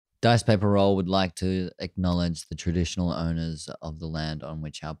Dice Paper Roll would like to acknowledge the traditional owners of the land on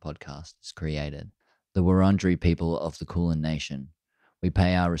which our podcast is created, the Wurundjeri people of the Kulin Nation. We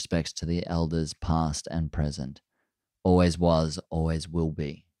pay our respects to the elders past and present. Always was, always will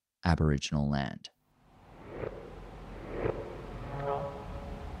be Aboriginal land.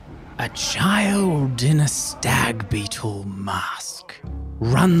 A child in a stag beetle mask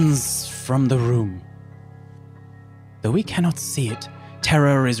runs from the room. Though we cannot see it,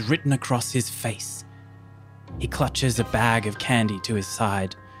 terror is written across his face. He clutches a bag of candy to his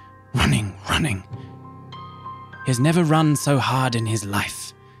side, running. He has never run so hard in his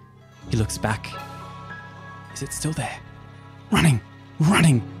life. He looks back. Is it still there? Running.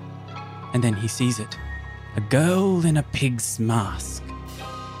 And then he sees it. A girl in a pig's mask.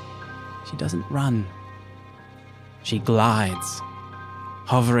 She doesn't run. She glides,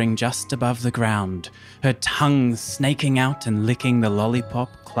 hovering just above the ground, her tongue snaking out and licking the lollipop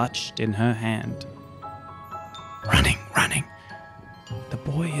clutched in her hand. Running. The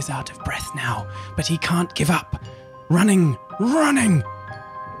boy is out of breath now, but he can't give up. Running.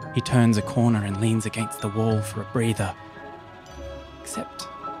 He turns a corner and leans against the wall for a breather. Except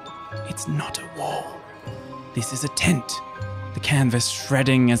it's not a wall. This is a tent. The canvas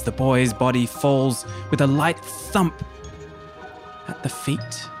shredding as the boy's body falls with a light thump at the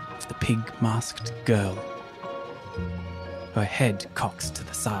feet of the pig-masked girl. Her head cocks to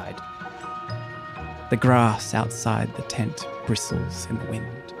the side. The grass outside the tent bristles in the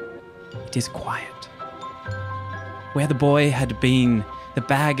wind. It is quiet. Where the boy had been, the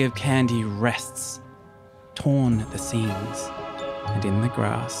bag of candy rests, torn at the seams, and in the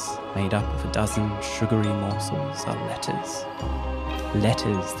grass, made up of a dozen sugary morsels, are letters.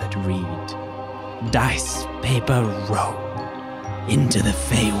 Letters that read, Dice Paper Roll into the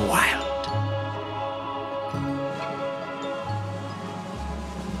Feywild.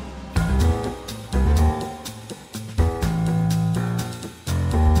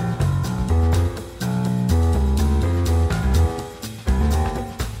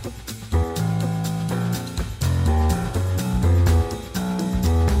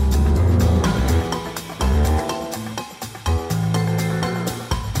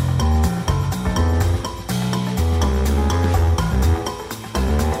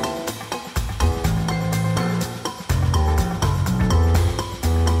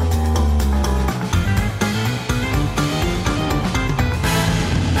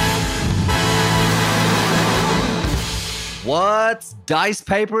 What's dice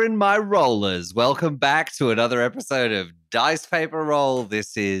paper in my rollers? Welcome back to another episode of Dice Paper Roll.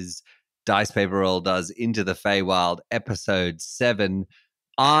 This is Dice Paper Roll does Into the Feywild, episode 7.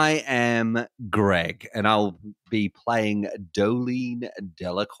 I am Greg, and I'll be playing Dolene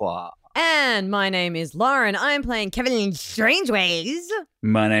Delacroix. And my name is Lauren. I'm playing Kevin in Strangeways.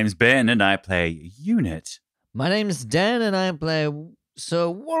 My name's Ben, and I play Unit. My name's Dan, and I play Sir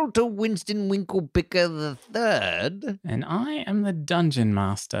Walter Winston Winklepicker III. And I am the Dungeon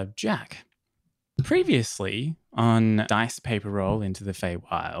Master, Jack. Previously on Dice Paper Roll into the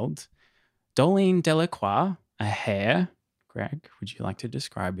Feywild, Dolene Delacroix, a hare. Greg, would you like to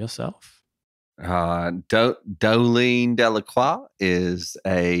describe yourself? Dolene Delacroix is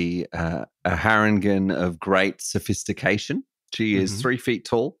a Harangan of great sophistication. She is 3 feet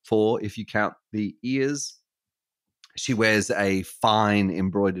tall, 4 if you count the ears. She wears a fine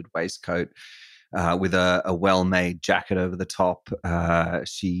embroidered waistcoat with a well-made jacket over the top.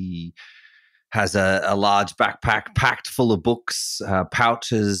 She has a large backpack packed full of books,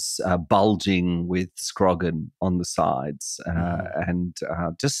 pouches bulging with scroggin on the sides, and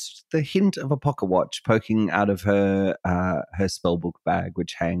just the hint of a pocket watch poking out of her spellbook bag,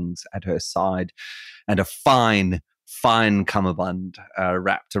 which hangs at her side, and a fine cummerbund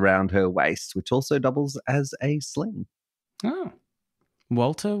wrapped around her waist, which also doubles as a sling. Oh.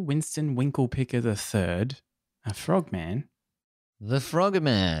 Walter Winston Winklepicker III, a frogman. The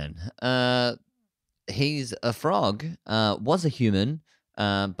Frogman. He's a frog, was a human,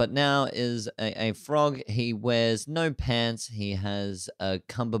 but now is a frog. He wears no pants. He has a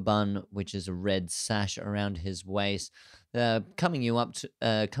cummerbund, which is a red sash around his waist, coming up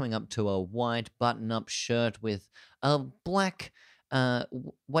to a white button-up shirt with a black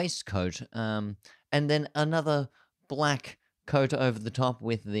waistcoat, and then another black coat over the top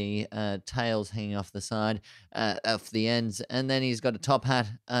with the tails hanging off the side, off the ends, and then he's got a top hat,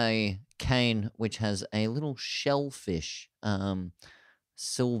 a cane which has a little shellfish,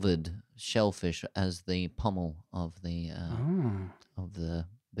 silvered shellfish as the pommel of the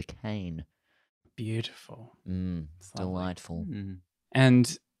cane. Beautiful. It's delightful.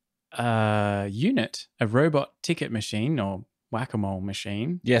 And Unit, a robot ticket machine, or whack-a-mole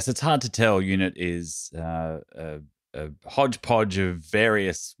machine. Yes, it's hard to tell. Unit is a hodgepodge of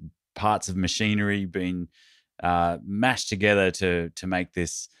various parts of machinery being mashed together to make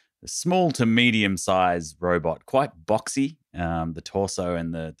this small to medium-sized robot. Quite boxy. The torso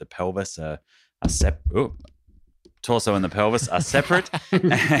and the pelvis are torso and the pelvis are separate,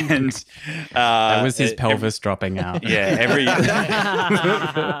 and That was his pelvis dropping out. yeah,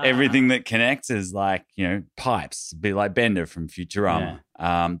 everything that connects is like, pipes, a bit like Bender from Futurama.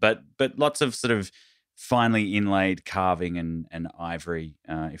 But lots of sort of finely inlaid carving and ivory,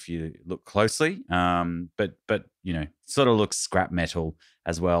 if you look closely. But sort of looks scrap metal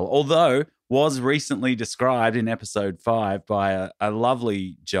as well. Although was recently described in episode 5 by a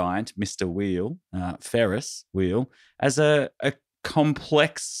lovely giant, Mr. Wheel, Ferris Wheel, as a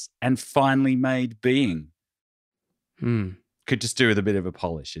complex and finely made being. Could just do with a bit of a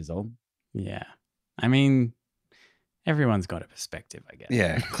polish is all. Yeah. I mean, everyone's got a perspective, I guess.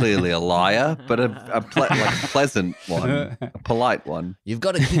 Yeah, clearly a liar, but a pleasant one, a polite one. You've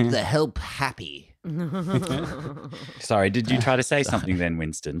got to keep the help happy. Sorry, did you try to say something then,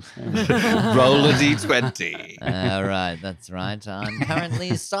 Winston? Roll a d20. All right, that's right. I'm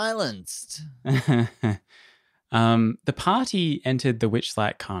currently silenced. The party entered the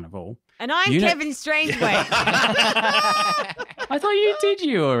Witchlight Carnival. And I'm Unit- Kevin Strangeways. I thought you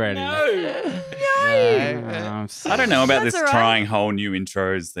did already. No. I'm I don't know about That's this all right. trying whole new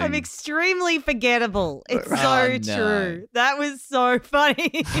intros thing. I'm extremely forgettable. It's so Oh, no. true. That was so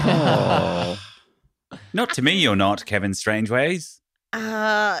funny. Oh. Not to me, you're not, Kevin Strangeways.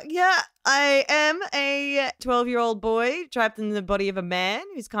 Yeah, I am a 12-year-old boy trapped in the body of a man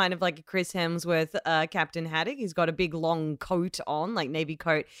who's kind of like a Chris Hemsworth Captain Haddock. He's got a big long coat on, like navy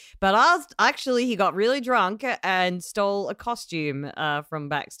coat. But actually, he got really drunk and stole a costume from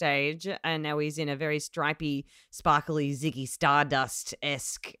backstage. And now he's in a very stripy, sparkly Ziggy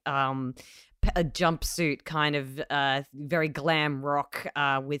Stardust-esque a jumpsuit, kind of very glam rock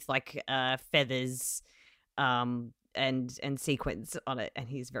with like feathers and sequins on it, and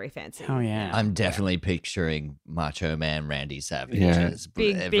he's very fancy. Oh, yeah. I'm definitely picturing Macho Man Randy Savage. Yeah. as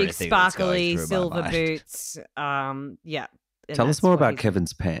Big everything that's going sparkly through my silver mind. boots. Yeah. and Tell us that's more what about he's-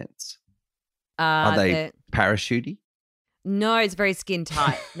 Kevin's pants. Are they parachutey? No, it's very skin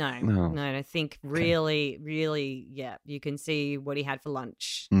tight. No, No. no, I think really, really, yeah. You can see what he had for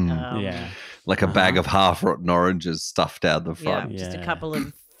lunch. Yeah. Like a bag of half-rotten oranges stuffed down the Yeah, front. just a Yeah. couple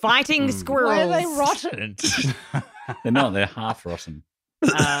of fighting squirrels. Why are they rotten? They're not, they're half rotten.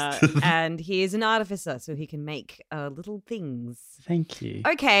 And he is an artificer, so he can make little things. Thank you.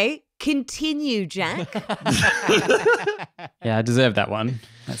 Okay, continue, Jack. Yeah, I deserve that one.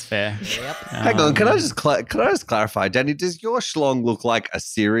 That's fair. Yep. Hang on, can I just clarify, Danny? Does your schlong look like a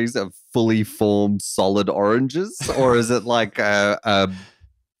series of fully formed solid oranges, or is it like never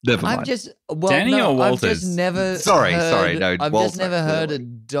mind? I've just Danny or I've just Walters? never Sorry, heard, no, I've Walter, just never heard a clearly.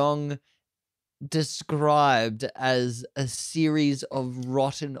 dong described as a series of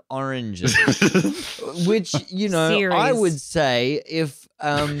rotten oranges, which I Series. would say if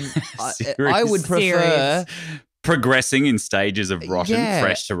I Series. would prefer Progressing in stages of rotten, Yeah,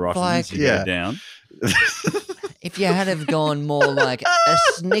 fresh to rotten like- as you Yeah. go down. if you had have gone more like a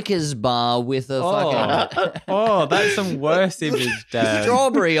Snickers bar with a fucking Oh, that's some worse image, Dad.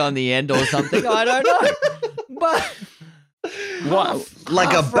 strawberry on the end or something. I don't know, but What? Like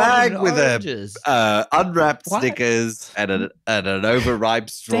a half bag rotten with oranges. a unwrapped What? Snickers and an overripe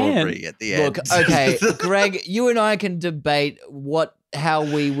strawberry at the end. Look, okay, Greg, you and I can debate how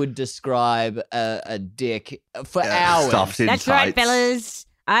we would describe a dick for hours. Stuffed in That's right, tights. fellas.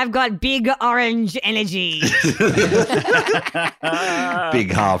 I've got big orange energy.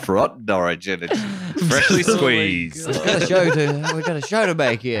 Big half rotten orange energy. Freshly Oh my squeezed. God. We've got a show to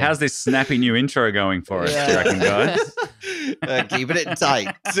make here. How's this snappy new intro going for us, do you Yeah. reckon, guys? Keeping it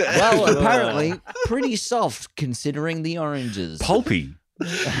tight. Well, apparently pretty soft considering the oranges. Pulpy.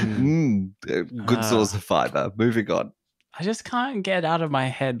 Good source of fiber. Moving on. I just can't get out of my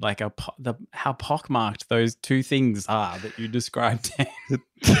head like how pockmarked those two things are that you described.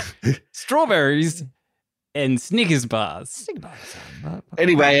 Strawberries and Snickers bars.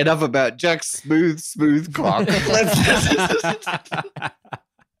 Anyway, enough about Jack's smooth cock.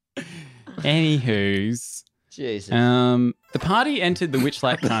 Anywho's, Jesus the party entered the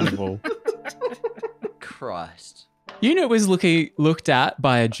Witchlight Carnival. Christ. Unit was looked at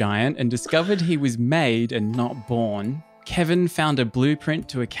by a giant and discovered he was made and not born. Kevin found a blueprint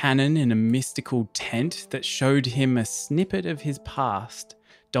to a cannon in a mystical tent that showed him a snippet of his past.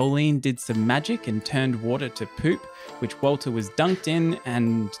 Dolene did some magic and turned water to poop, which Walter was dunked in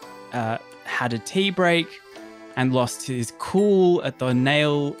and had a tea break. and lost his cool at the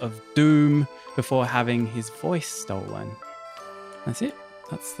nail of doom before having his voice stolen. That's it.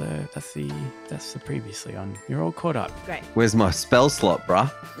 That's the previously on. You're all caught up. Great. Where's my spell slot, bruh?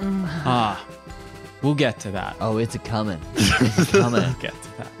 We'll get to that. Oh, it's a coming. It's coming. We'll get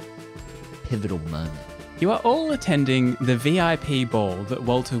to that. Pivotal moment. You are all attending the VIP ball that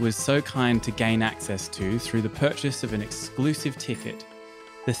Walter was so kind to gain access to through the purchase of an exclusive ticket.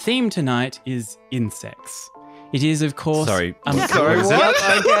 The theme tonight is insects. It is, of course... Sorry. Sorry, was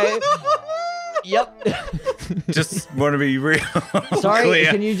what? Okay. Yep. Just want to be real Sorry,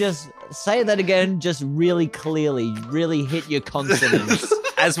 clear. can you just say that again? Just really clearly, really hit your consonants.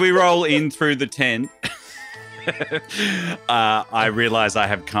 As we roll in through the tent, I realize I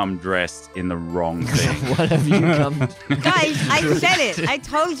have come dressed in the wrong thing. What have you come? Guys, I said it. I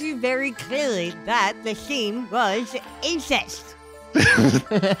told you very clearly that the theme was incest.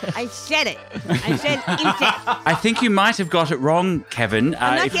 I said it. I said incest. I think you might have got it wrong, Kevin.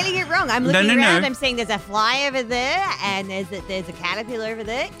 I'm not if- getting it wrong. I'm No, looking no, around. no. I'm saying there's a fly over there, and there's a caterpillar over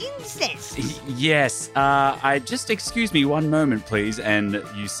there. Incest. Yes. I just excuse me one moment, please. And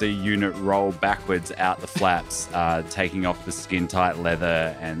you see Unit roll backwards out the flaps, taking off the skin tight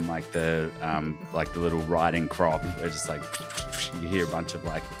leather and like the little riding crop. It's just like you hear a bunch of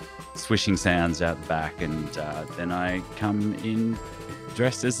like swishing sounds out the back, and then I come in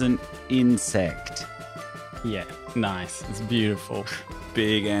dressed as an insect. Yeah, nice. It's beautiful.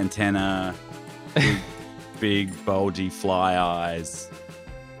 Big antenna, big bulgy fly eyes.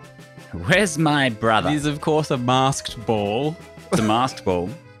 Where's my brother? It is, of course, a masked ball. It's a masked ball.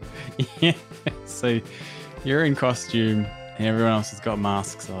 Yeah. So you're in costume and everyone else has got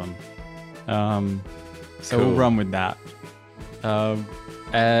masks on. So Cool. we'll run with that.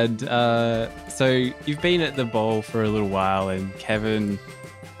 So you've been at the ball for a little while, and Kevin,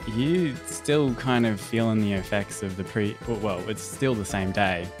 you still kind of feeling the effects of the well, it's still the same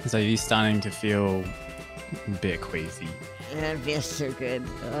day. So you're starting to feel a bit queasy. That feels so good.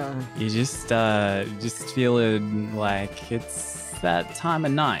 You just feeling like it's that time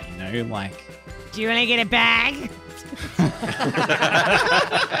of night, you know, like. Do you want to get a bag?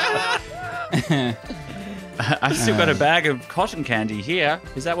 I've still got a bag of cotton candy here.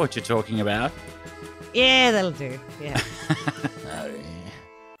 Is that what you're talking about? Yeah, that'll do. Yeah.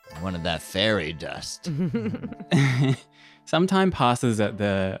 Wanted that fairy dust. Some time passes at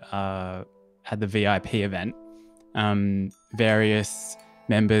the VIP event. Various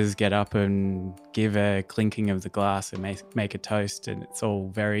members get up and give a clinking of the glass and make a toast, and it's all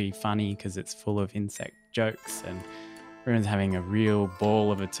very funny because it's full of insect jokes, and everyone's having a real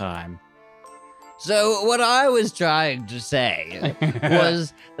ball of a time. So what I was trying to say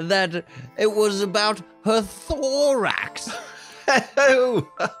was that it was about her thorax. The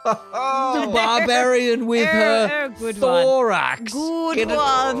barbarian with her good thorax. Good Get it-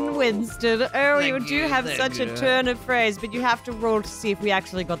 one, Winston. Oh, you Thank do you, have thank such you. a turn of phrase, but you have to roll to see if we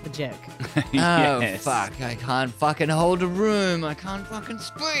actually got the joke. Oh, fuck. I can't fucking hold a room. I can't fucking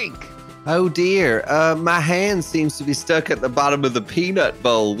speak. Oh dear, my hand seems to be stuck at the bottom of the peanut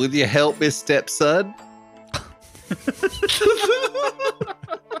bowl. Will you help me, stepson?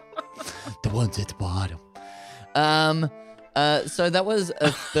 The ones at the bottom. So that was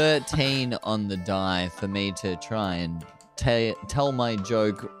a 13 on the die for me to try and tell my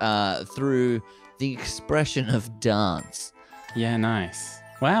joke through the expression of dance. Yeah, nice.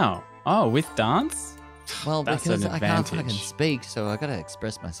 Wow. Oh, with dance? Well, That's because an I can't fucking advantage. speak, so I gotta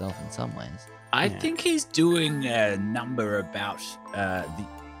express myself in some ways. I Yeah. think he's doing a number about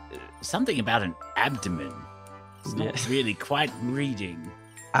something about an abdomen. It's not Yeah. really quite reading.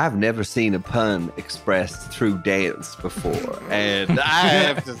 I've never seen a pun expressed through dance before, and I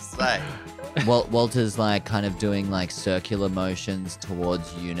have to say, Walter's like kind of doing like circular motions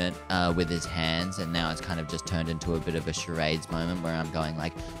towards Unit with his hands, and now it's kind of just turned into a bit of a charades moment where I'm going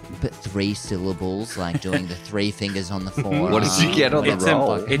like, but 3 syllables, like doing the 3 fingers on the forearm. What did you get on the It's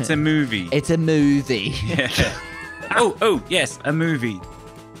roll? it's a movie. It's a movie. Yeah. oh, yes, a movie.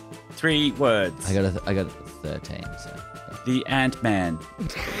 3 words. I got a 13. So The Ant-Man.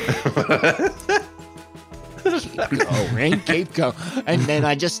 keep going, and then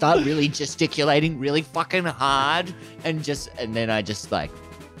I just start really gesticulating, really fucking hard, and then I just like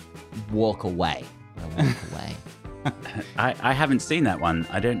walk away. I walk away. I haven't seen that one.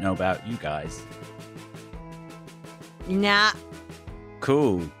 I don't know about you guys. Nah.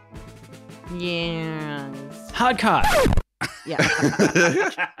 Cool. Yes. Hard cut.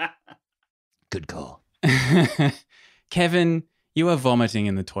 Yeah. Good call. Kevin, you are vomiting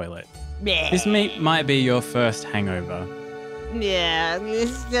in the toilet. This might be your first hangover. Yeah,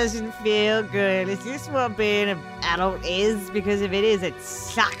 this doesn't feel good. Is this what being an adult is? Because if it is, it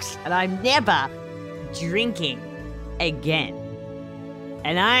sucks. And I'm never drinking again.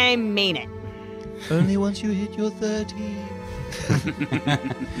 And I mean it. Only once you hit your 30.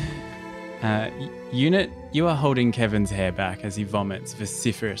 Unit, you are holding Kevin's hair back as he vomits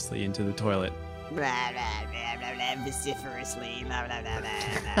vociferously into the toilet. Blah, blah, blah, blah, blah, vociferously. Blah, blah, blah,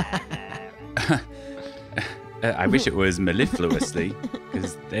 blah, blah. I wish it was mellifluously,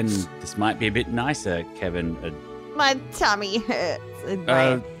 because then this might be a bit nicer, Kevin. My tummy hurts and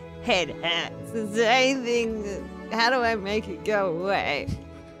my head hurts. Is there anything? How do I make it go away?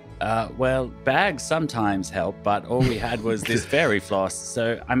 Well, bags sometimes help, but all we had was this fairy floss,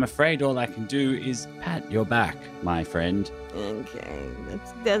 so I'm afraid all I can do is pat your back, my friend. Okay,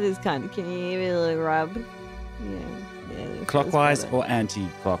 that is kind of. Can you give me a little rub? Yeah. Clockwise or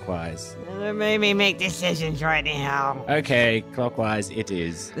anti-clockwise? Don't make me make decisions right now. Okay, clockwise it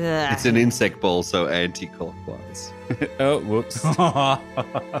is. It's an insect ball, so anti-clockwise. Oh, whoops.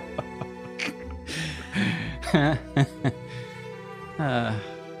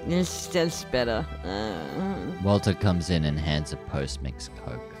 That's better. Walter comes in and hands a post-mix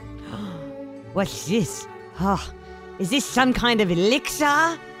Coke. What's this? Oh, is this some kind of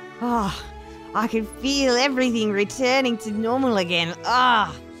elixir? Oh, I can feel everything returning to normal again.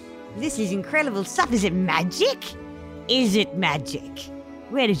 Ah, this is incredible stuff. Is it magic? Is it magic?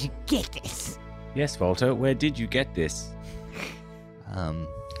 Where did you get this? Yes, Walter, where did you get this?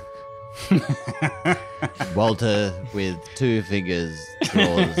 Walter, with 2 fingers,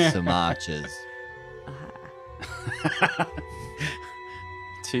 draws some arches.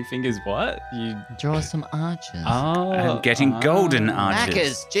 2 fingers what? You Draw some arches. I'm getting golden arches.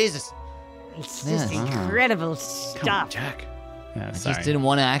 Knackers, Jesus. It's Yes. just incredible Come on, stuff. Jack. Yeah, I sorry. just didn't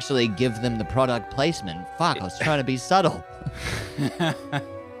want to actually give them the product placement. Fuck, I was trying to be subtle.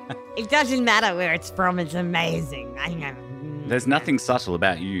 It doesn't matter where it's from. It's amazing. There's nothing subtle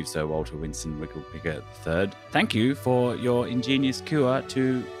about you, Sir Walter Winston Wigglepicker III. Thank you for your ingenious cure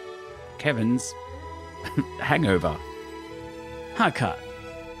to Kevin's hangover. Hard cut.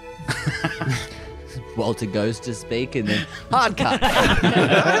 Walter goes to speak and then hard cut.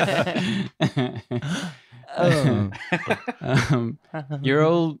 You're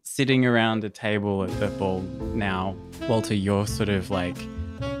all sitting around a table at the ball now. Walter, you're sort of like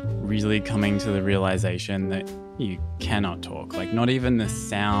really coming to the realization that you cannot talk. Like, not even the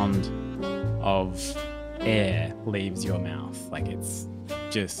sound of air leaves your mouth. Like, it's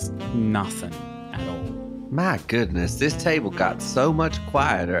just nothing at all. My goodness, this table got so much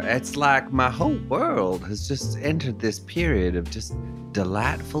quieter. It's like my whole world has just entered this period of just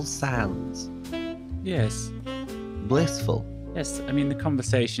delightful silence. Yes. Blissful. Yes, I mean, the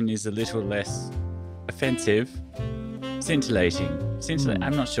conversation is a little less offensive. Scintillating.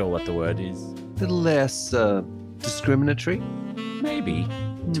 I'm not sure what the word is. A little less discriminatory. Maybe.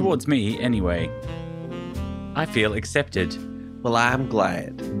 Towards me, anyway. I feel accepted. Well, I'm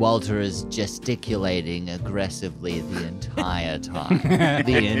glad. Walter is gesticulating aggressively the entire time.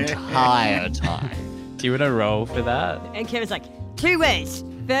 The entire time. Do you want to roll for that? And Kevin's like, 2 words.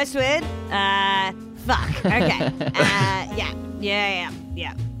 First word, fuck. Okay. Yeah.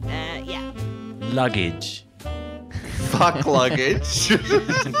 Luggage. Fuck luggage.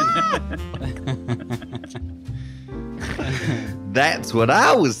 That's what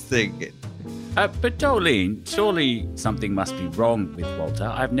I was thinking. But Jolene, surely something must be wrong with Walter.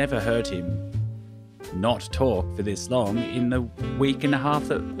 I've never heard him not talk for this long in the week and a half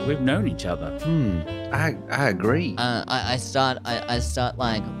that we've known each other. I agree. I start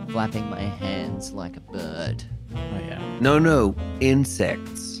like flapping my hands like a bird. Oh, yeah. No,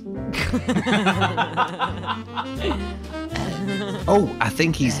 insects. Oh, I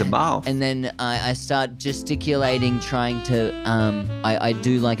think he's a moth. And then I start gesticulating, trying to, I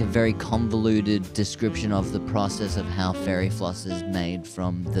do like a very convoluted description of the process of how fairy floss is made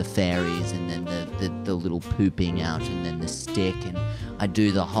from the fairies, and then the little pooping out, and then the stick, and I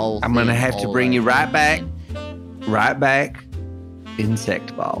do the whole I'm going to thing have to all bring you over right back. again. Right back.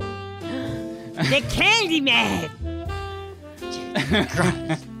 Insect ball. The Candy Man.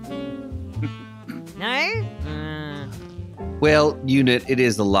 No? Well, unit, it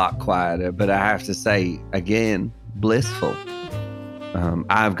is a lot quieter, but I have to say, again, blissful.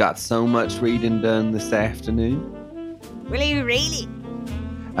 I've got so much reading done this afternoon. Will you really?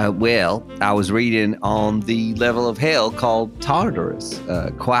 Well, I was reading on the level of hell called Tartarus.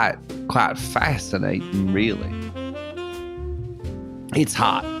 Quite fascinating, really. It's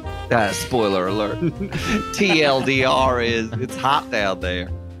hot. Spoiler alert. TLDR is it's hot down there.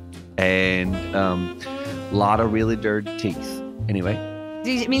 And a lot of really dirty teeth. Anyway,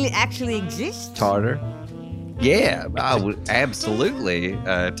 Does it mean it actually exists? Tartar. Yeah, absolutely.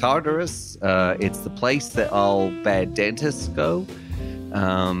 Tartarus, it's the place that all bad dentists go.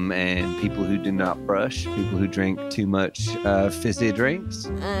 And people who do not brush, people who drink too much fizzy drinks.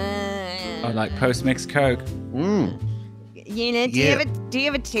 I like post-mix Coke. Unit, Yeah. do you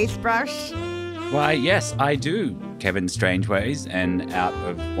have a toothbrush? Why, yes, I do, Kevin Strangeways. And out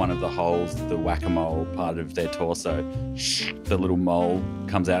of one of the holes, the whack-a-mole part of their torso, the little mole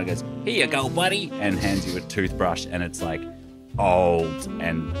comes out and goes, "Here you go, buddy," and hands you a toothbrush. And it's like old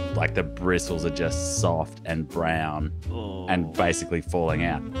and like the bristles are just soft and brown and basically falling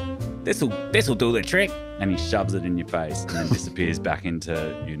out. This'll do the trick. And he shoves it in your face and then disappears back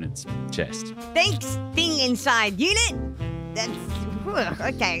into Unit's chest. Thanks, thing inside. Unit? That's...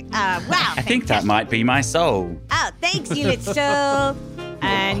 okay. Wow. I think that might be my soul. Oh, thanks, Unit Soul.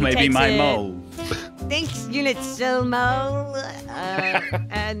 And he Maybe takes my it. mole. Thanks, Unit Soul Mole.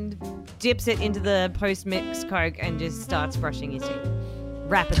 And dips it into the post-mix Coke and just starts brushing his teeth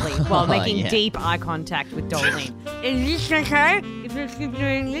rapidly while making yeah. deep eye contact with Dolene. Is this okay? If I keep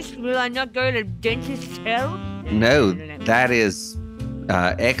doing this, will I not go to dentist's hell? No, that is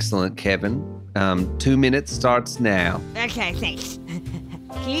excellent, Kevin. 2 minutes starts now. Okay, thanks.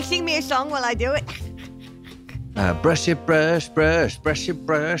 Can you sing me a song while I do it? Brush it, brush, brush, brush it,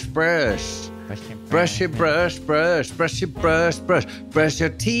 brush, brush. Brush it, brush, brush, brush it, brush, brush. Brush your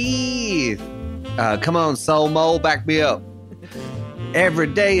teeth. Come on, Soul Mole, back me up. Every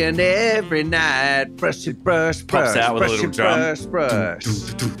day and every night. Brush it, brush, brush. Pops out with a brush little it, drum. brush, brush.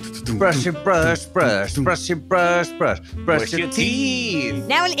 Brush it, brush, brush. Brush it, brush, brush. Brush your teeth.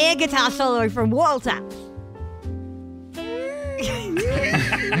 Now an air guitar solo from Walter.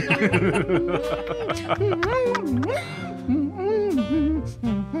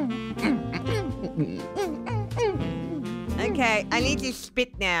 Okay, I need to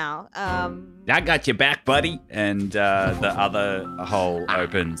spit now. I got your back, buddy. And the other hole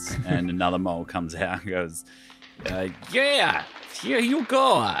opens and another mole comes out and goes, yeah, here you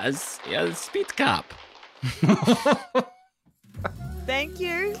go, spit cup. Thank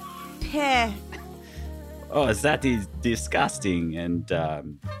you. Pear. Oh, that is disgusting. And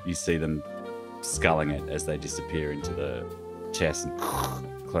you see them sculling it as they disappear into the chest and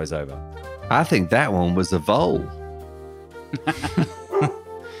close over. I think that one was a vole.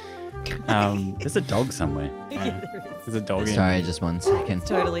 There's a dog somewhere. There's a dog in. Sorry, just 1 second.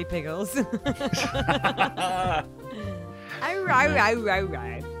 Totally Pickles.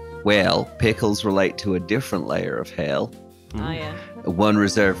 Well, pickles relate to a different layer of hell. Oh, yeah. One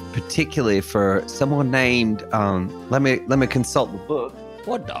reserved particularly for someone named, let me consult the book.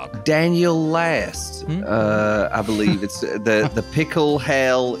 What dog? Daniel Last. I believe it's the pickle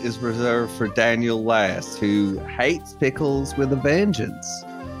hell is reserved for Daniel Last, who hates pickles with a vengeance.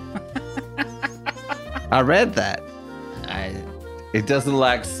 I read that. It doesn't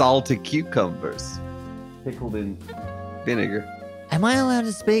like salted cucumbers pickled in vinegar. Am I allowed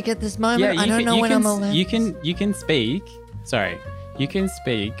to speak at this moment? I don't know when I'm allowed. You can speak. Sorry, you can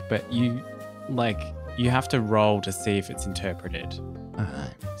speak, but you have to roll to see if it's interpreted. All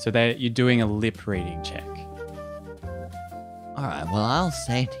right. So you're doing a lip reading check. All right. Well, I'll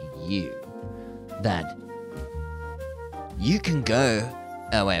say to you that you can go.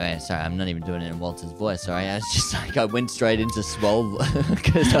 Oh, wait. Sorry, I'm not even doing it in Walter's voice. Sorry, I was just like, I went straight into Swole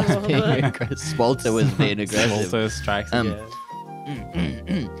because I was being aggressive. Walter was being aggressive. Walter strikes again.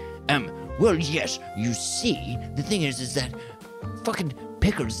 Well, yes, you see, the thing is that fucking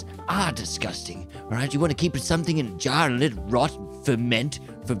pickles are disgusting, all right? You want to keep something in a jar and let it rot and ferment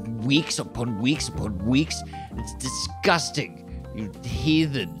for weeks upon weeks upon weeks? It's disgusting, you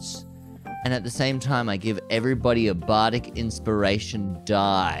heathens. And at the same time, I give everybody a bardic inspiration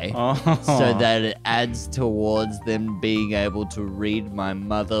die so that it adds towards them being able to read my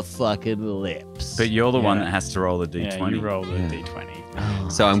motherfucking lips. But you're the one that has to roll the d20. Yeah, you roll the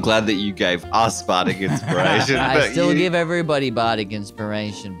d20. So I'm glad that you gave us bardic inspiration. I but still you- give everybody bardic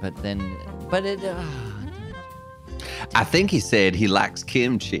inspiration, but it. I think he said he likes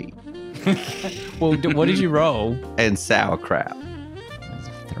kimchi Well, what did you roll? and sauerkraut. That's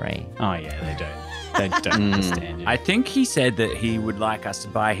a 3. Oh yeah, they don't understand you. I think he said that he would like us to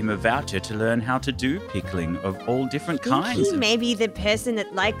buy him a voucher to learn how to do pickling of all different kinds. He may be the person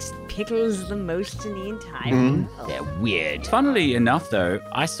that likes pickles the most in the entire Mm. world. They're weird. Funnily enough, though,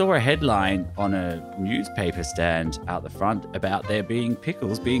 I saw a headline on a newspaper stand out the front about there being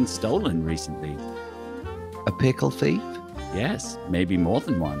pickles being stolen recently. A pickle thief? Yes, maybe more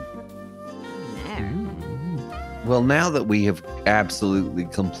than one. No. Well, now that we have absolutely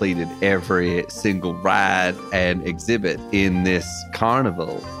completed every single ride and exhibit in this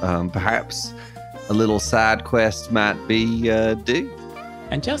carnival, perhaps a little side quest might be due.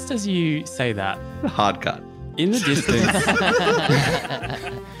 And just as you say that, Hard cut. in the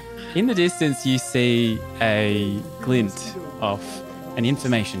distance, you see a glint of an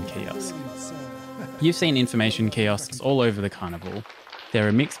information kiosk. You've seen information kiosks all over the carnival. They're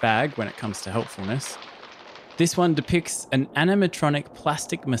a mixed bag when it comes to helpfulness. This one depicts an animatronic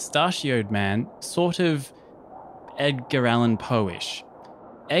plastic mustachioed man, sort of Edgar Allan Poe-ish.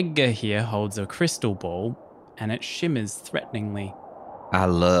 Edgar here holds a crystal ball, and it shimmers threateningly. I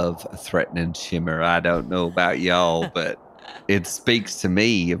love a threatening shimmer. I don't know about y'all, but it speaks to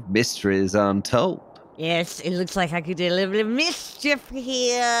me of mysteries untold. Yes, it looks like I could do a little bit of mischief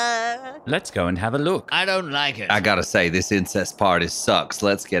here. Let's go and have a look. I don't like it. I gotta say, this incest party sucks.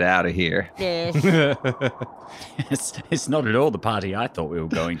 Let's get out of here. Yes. It's not at all the party I thought we were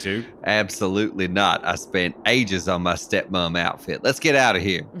going to. Absolutely not. I spent ages on my stepmom outfit. Let's get out of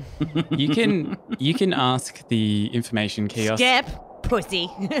here. You can ask the information kiosk. Step, pussy.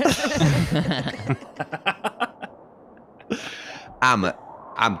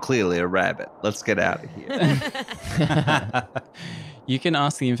 I'm clearly a rabbit. Let's get out of here. You can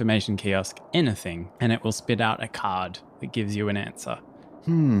ask the information kiosk anything, and it will spit out a card that gives you an answer.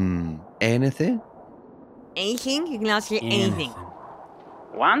 Anything? Anything? You can ask you anything.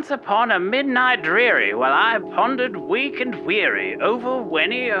 Once upon a midnight dreary, while I pondered weak and weary over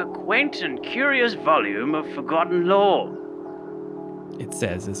many a quaint and curious volume of forgotten lore. It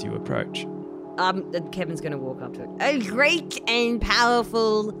says as you approach. Kevin's going to walk up to it. A great and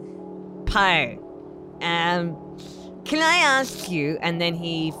powerful Poe. Can I ask you, and then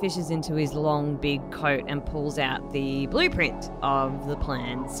he fishes into his long, big coat and pulls out the blueprint of the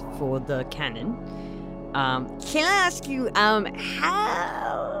plans for the cannon. Can I ask you,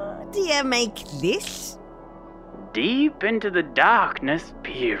 how do you make this? Deep into the darkness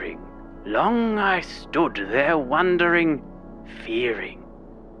peering, long I stood there wondering, fearing.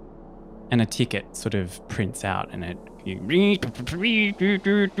 And a ticket sort of prints out, and it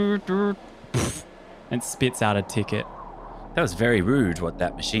spits out a ticket. That was very rude what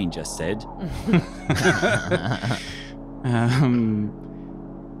that machine just said.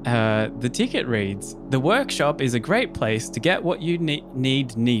 The ticket reads, "The workshop is a great place to get what you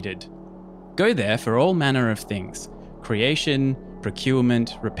needed. Go there for all manner of things. Creation,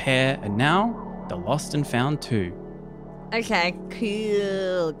 procurement, repair, and now the lost and found too." Okay,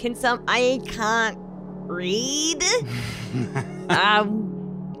 cool. I can't read.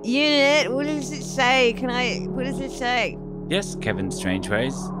 Unit, what does it say? What does it say? Yes, Kevin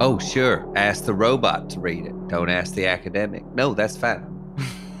Strangeways. Oh, sure. Ask the robot to read it. Don't ask the academic. No, that's fine.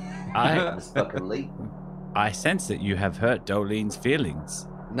 That's fucking legal. I sense that you have hurt Dolene's feelings.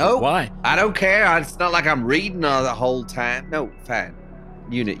 No. Why? I don't care. It's not like I'm reading all the whole time. No, fine.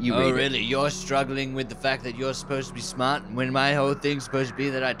 Unit, you read it. really? You're struggling with the fact that you're supposed to be smart when my whole thing's supposed to be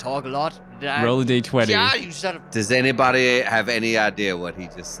that I talk a lot? Roll a d20. Yeah, you son of... Does anybody have any idea what he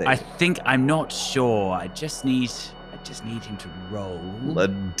just said? I'm not sure. I just need him to roll. A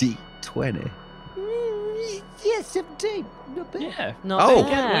D20. Yeah, 17. Not bad. Yeah. Not Oh. I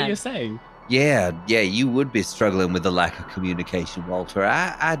get what bad. you're saying. Yeah, you would be struggling with the lack of communication, Walter.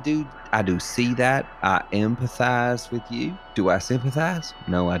 I do see that. I empathize with you. Do I sympathize?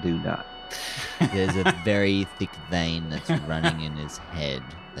 No, I do not. There's a very thick vein that's running in his head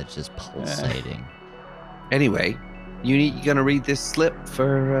that's just pulsating. Anyway, you gonna read this slip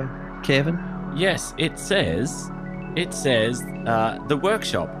for Kevin? Yes, it says, the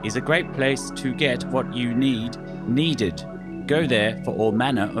workshop is a great place to get what you needed. Go there for all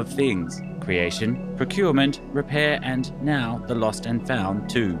manner of things. Creation, procurement, repair, and now the lost and found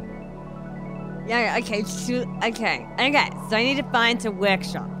too. Yeah, okay, so I need to find a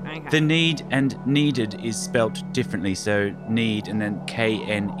workshop. Okay. The need and needed is spelt differently, so need and then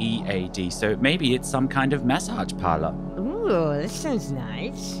K-N-E-A-D. So maybe it's some kind of massage parlor. Ooh, that sounds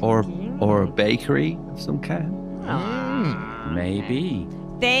nice. Or a bakery of some kind? Maybe.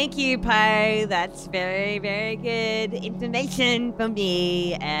 Thank you, Poe. That's very, very good information for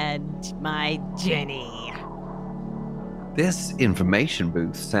me and my journey. This information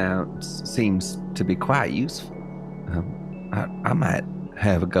booth seems to be quite useful. I might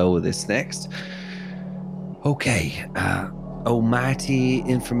have a go with this next. Okay, almighty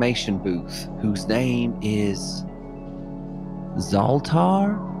information booth, whose name is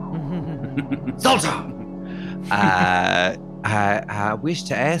Zoltar? Zoltar! I wish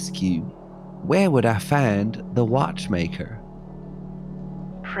to ask you, where would I find the watchmaker?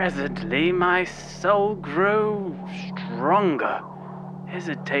 Presently my soul grew stronger,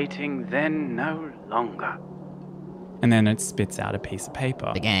 hesitating then no longer. And then it spits out a piece of paper.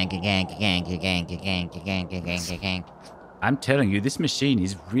 I'm telling you, this machine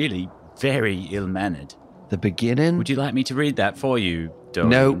is really very ill-mannered. The beginning? Would you like me to read that for you,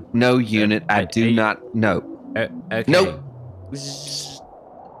 Dolan? No, unit. I do not. No. Okay. Nope.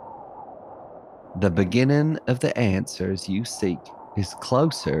 The beginning of the answers you seek is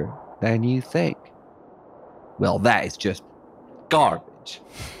closer than you think. Well, that is just garbage.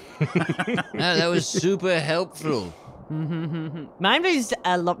 No, that was super helpful. Mine was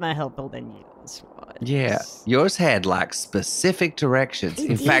a lot more helpful than yours was. Yeah, yours had like specific directions.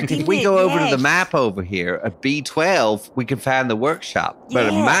 In It fact, did, if we didn't go it? over to the Yes. map over here, a B12, we can find the workshop.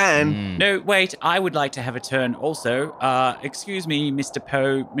 But Yeah. mine, No, wait, I would like to have a turn also. Excuse me, Mr.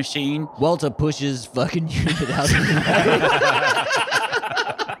 Poe machine. Walter pushes fucking unit out of the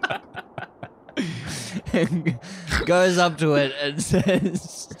way. And goes up to it and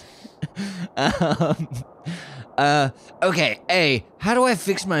says, okay, A, how do I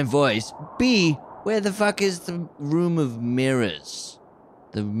fix my voice? B, where the fuck is the room of mirrors?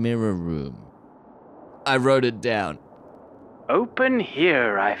 The mirror room. I wrote it down. Open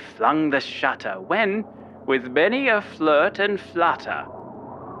here I flung the shutter, when, with many a flirt and flutter,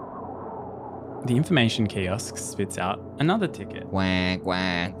 The information kiosk spits out another ticket. Quack,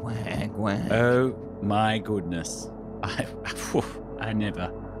 quack, quack, quack. Oh my goodness. I never.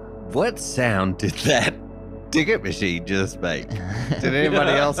 what sound did that ticket machine just make? Did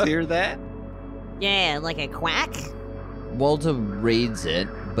anybody else hear that? Yeah, like a quack. Walter reads it,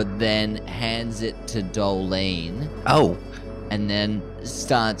 but then hands it to Dolene. Oh, And then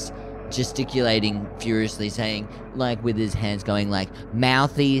starts gesticulating furiously, saying, like with his hands going like,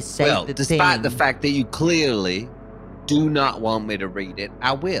 mouthy, say well, the despite thing. the fact that you clearly do not want me to read it,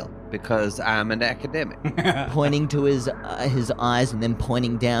 I will, because I'm an academic. Pointing to his eyes and then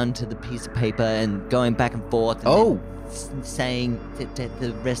pointing down to the piece of paper and going back and forth. And Oh. then saying to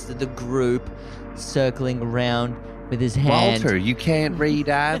the rest of the group, circling around with his hand. Walter, you can't read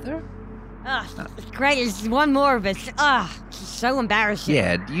either? Ugh, great. There's one more of us. So embarrassing.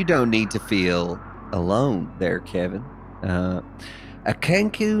 Yeah, you don't need to feel alone there, Kevin. A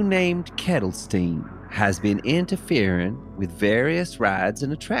Kenku named Kettlestein has been interfering with various rides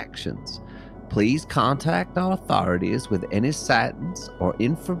and attractions. Please contact our authorities with any sightings or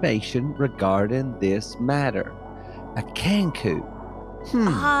information regarding this matter. A Kenku.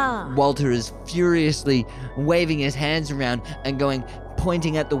 Walter is furiously waving his hands around and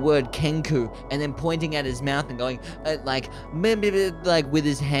pointing at the word Kenku, and then pointing at his mouth and going like with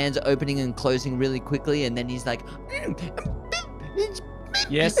his hands opening and closing really quickly, and then he's like,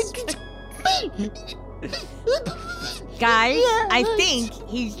 Yes. Guys, I think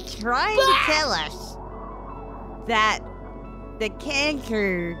he's trying to tell us that the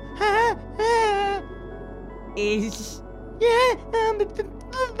canker is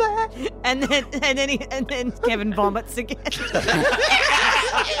and then Kevin vomits again.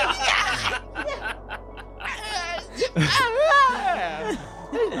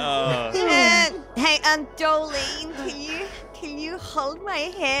 Hey, Dolene, can you hold my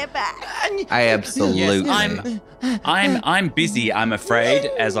hair back? I absolutely. I'm busy, I'm afraid,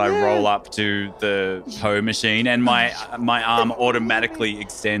 as I roll up to the Poe machine, and my arm automatically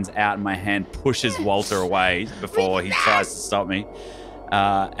extends out and my hand pushes Walter away before he tries to stop me.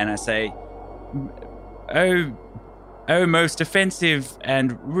 And I say, oh, most offensive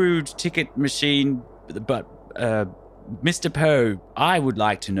and rude ticket machine, but Mr. Poe, I would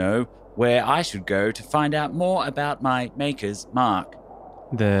like to know where I should go to find out more about my maker's mark.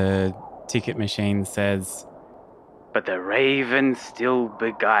 The ticket machine says, but the raven still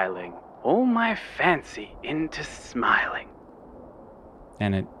beguiling all my fancy into smiling.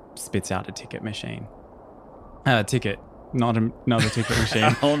 and it spits out a ticket machine. Ticket, not another ticket machine. A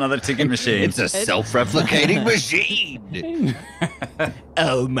whole nother ticket machine. It's a self-replicating machine.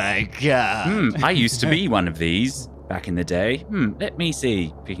 oh my god. I used to be one of these back in the day. Let me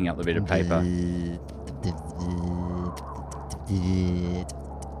see. Picking up the bit of paper.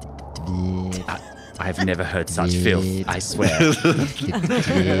 I've never heard such filth, I swear.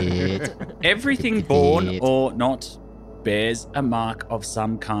 Everything born or not bears a mark of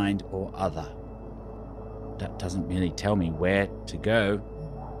some kind or other. That doesn't really tell me where to go.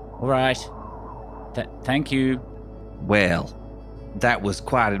 All right. Thank you. Well, that was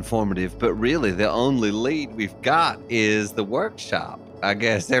quite informative, but really the only lead we've got is the workshop. I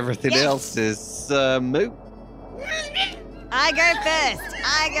guess everything else is moot. I go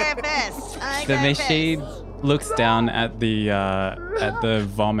first. The machine looks down at the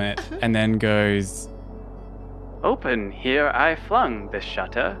vomit and then goes, Open here I flung the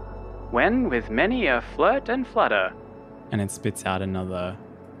shutter, when with many a flirt and flutter. and it spits out another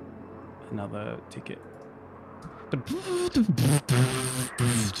ticket.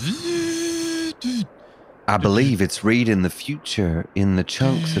 I believe it's reading the future in the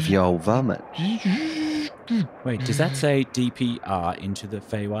chunks of your vomit. Wait, does that say DPR into the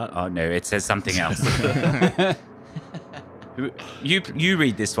Feywild? Oh no, it says something else. You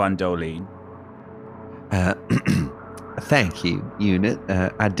read this one, Dolene. Thank you, Unit.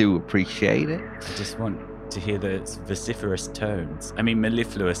 I do appreciate it. I just want to hear the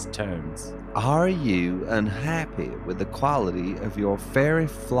mellifluous tones. Are you unhappy with the quality of your fairy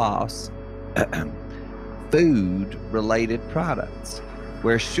floss food-related products?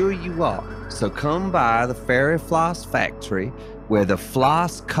 We're sure you are. So come by the Fairy Floss Factory, where the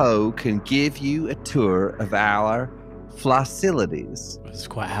Floss Co. can give you a tour of our flossilities. I was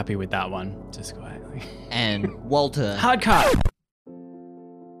quite happy with that one, just quietly. And Walter. Hard cut!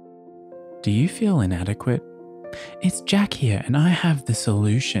 Do you feel inadequate? It's Jack here, and I have the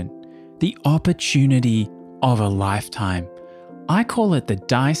solution. The opportunity of a lifetime. I call it the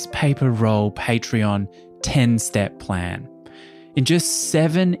Dice Paper Roll Patreon 10-step plan. In just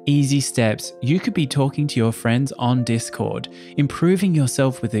 7 easy steps, you could be talking to your friends on Discord, improving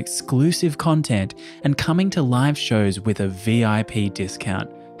yourself with exclusive content, and coming to live shows with a VIP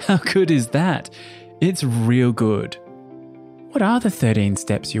discount. How good is that? It's real good. What are the 13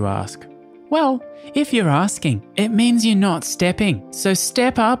 steps, you ask? Well, if you're asking, it means you're not stepping, so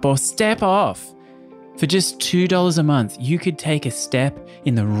step up or step off. For just $2 a month, you could take a step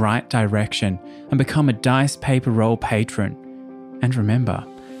in the right direction and become a Dice Paper Roll patron. And remember,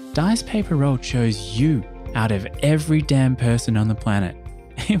 Dice Paper Roll chose you out of every damn person on the planet.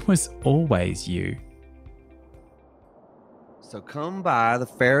 It was always you. So come by the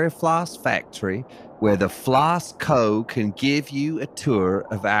Fairy Floss Factory, where the Floss Co. can give you a tour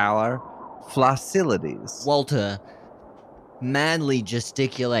of our flossilities. Walter madly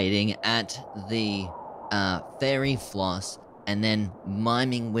gesticulating at the fairy floss and then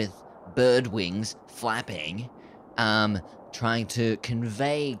miming with bird wings flapping, trying to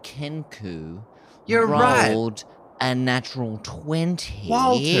convey Kenku. You're right. Rolled a natural 20.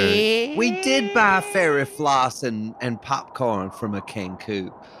 Walter, we did buy fairy floss and popcorn from a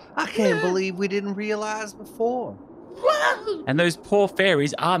Kenku. I can't believe we didn't realize before. And those poor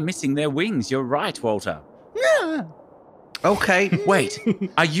fairies are missing their wings. You're right, Walter. Okay. Wait,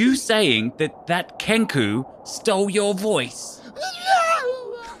 are you saying that Kenku stole your voice?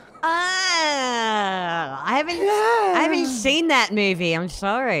 I haven't seen that movie. I'm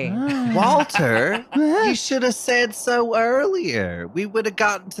sorry. Walter, you should have said so earlier. We would have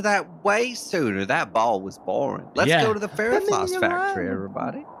gotten to that way sooner. That ball was boring. Let's go to the Fairy Floss Factory,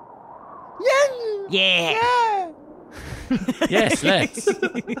 everybody. Yeah. Yes, let's.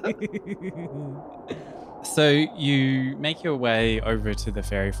 So you make your way over to the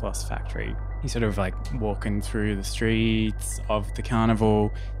Fairy Floss Factory. You sort of like walking through the streets of the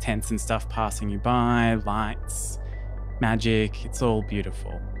carnival, tents and stuff passing you by, lights, magic. It's all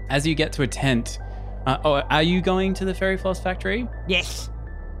beautiful. As you get to a tent, are you going to the Fairy Floss Factory? Yes.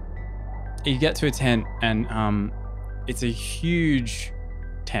 You get to a tent and it's a huge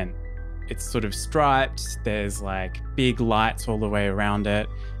tent. It's sort of striped. There's like big lights all the way around it.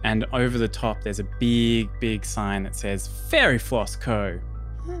 And over the top, there's a big sign that says Fairy Floss Co.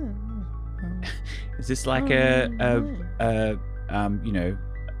 Is this like a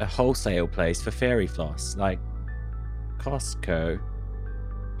wholesale place for fairy floss, like Costco?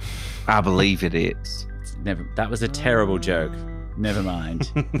 I believe it is. That was a terrible joke. Never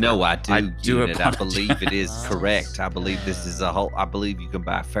mind. No, I do. Unit. I apologize. believe it is correct. I believe this is a whole. I believe you can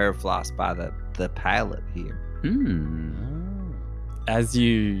buy fairy floss by the pallet here. As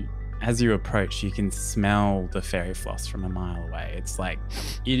you approach, you can smell the fairy floss from a mile away. It's like,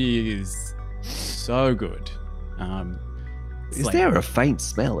 it is so good. Is there a faint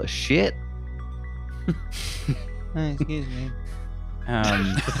smell of shit? Excuse me.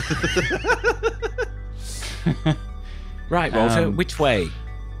 Right, Walter, which way?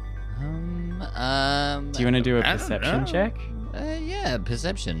 Do you want to do a perception check? Yeah,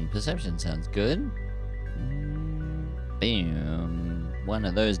 perception. Perception sounds good. Bam. One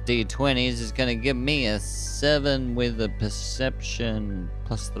of those D20s is going to give me a 7 with a perception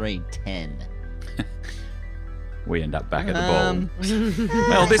 +3, 10. We end up back at the ball.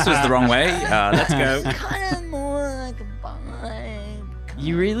 Well, this was the wrong way. Let's go. Kind of more like a vibe.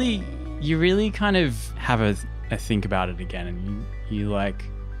 You really kind of have a think about it again, and you like,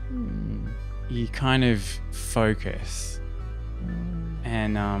 you kind of focus,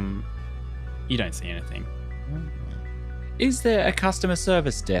 and you don't see anything. Is there a customer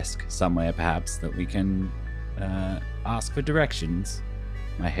service desk somewhere, perhaps, that we can ask for directions?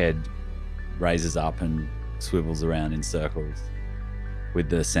 My head raises up and swivels around in circles with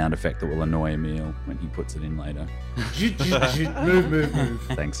the sound effect that will annoy Emil when he puts it in later. Move.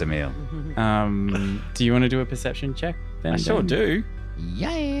 Thanks, Emil. Do you want to do a perception check? Then, I sure do.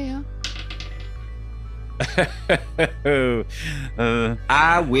 Yeah.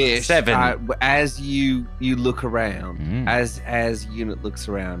 I wish 7. As you look around, as Unit looks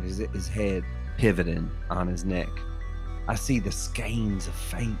around, his head pivoting on his neck, I see the skeins of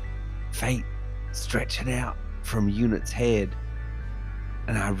fate stretching out from Unit's head,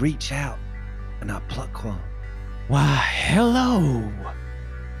 and I reach out and I pluck one. Why, hello,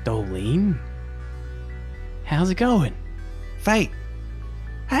 Dolene. How's it going? Fate,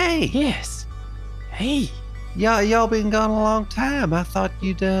 hey, Yes. Hey. y'all been gone a long time. I thought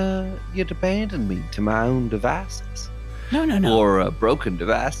you'd abandoned me to my own devices. No. Or broken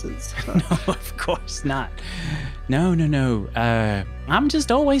devices. No, of course not. No. I'm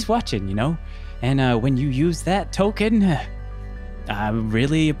just always watching, you know. And when you use that token, I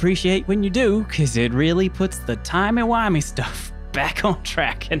really appreciate when you do, because it really puts the timey-wimey stuff back on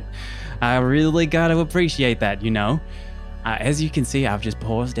track. And I really got to appreciate that, you know. As you can see, I've just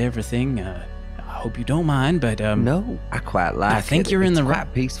paused everything. I hope you don't mind, but No, I quite like it. I think you're in the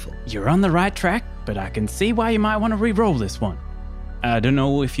quite peaceful. You're on the right track, but I can see why you might want to re-roll this one. I don't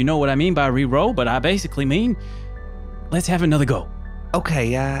know if you know what I mean by re-roll, but I basically mean let's have another go.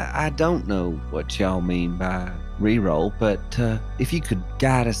 Okay, I don't know what y'all mean by reroll, but if you could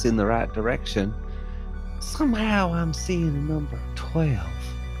guide us in the right direction. Somehow I'm seeing a number 12.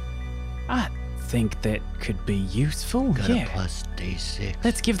 I think that could be useful. Got yeah. a plus D6.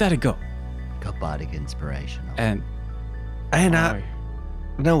 Let's give that a go. Got bardic inspiration. And And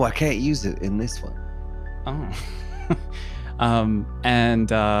no, I can't use it in this one.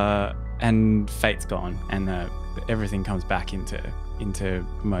 And Fate's gone, and everything comes back into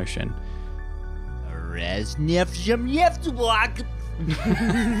motion. I'm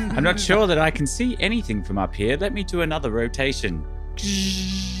not sure that I can see anything from up here. Let me do another rotation.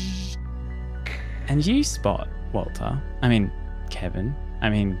 And you spot Walter. I mean, Kevin. I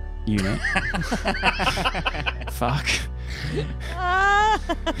mean, Unit. Fuck.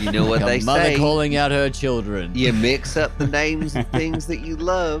 You know what Your they mother say. calling out her children. You mix up the names of things that you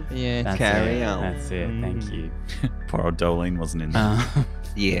love. Yeah. That's Carry it. on. That's it. Thank you. Poor old Dolene wasn't in there.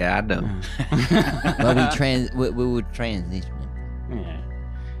 Yeah, I know. Well, we would transition. Yeah.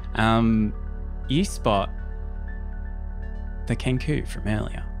 You spot the Kenku from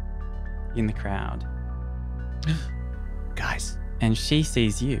earlier in the crowd, Guys, and she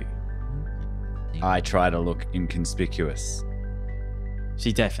sees you. I try to look inconspicuous.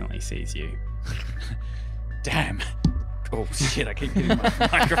 She definitely sees you. Damn. Oh shit, I keep getting my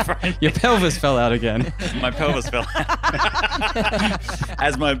microphone. Your pelvis fell out again. My pelvis fell out.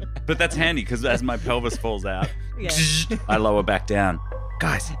 But that's handy because as my pelvis falls out, Yeah. I lower back down.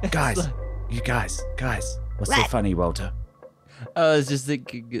 Guys, you guys. What's so funny, Walter? I was just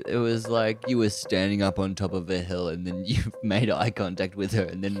thinking, it was like you were standing up on top of a hill and then you made eye contact with her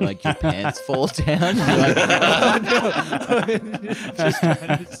and then like your pants fall down. You're like, oh no. Just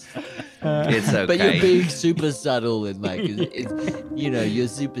trying to... It's okay. But you're being super subtle and like, it's, you know, you're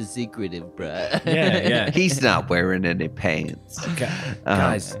super secretive, bruh. Yeah. He's not wearing any pants.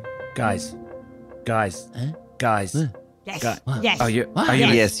 Guys. Huh? Yes. What? Yes. Are you?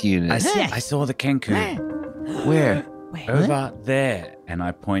 Yes, Unit. I saw the Kenku Where? over there, and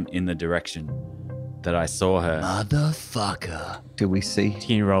I point in the direction that I saw her. Motherfucker. Do we see?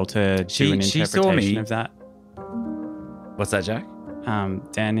 Can you roll to do an She saw interpretation me. of that? What's that, Jack?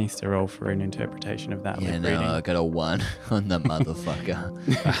 Dan needs to roll for an interpretation of that Yeah, with no, reading. I got a 1 on the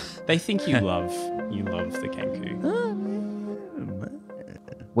motherfucker. They think you love the Kenku.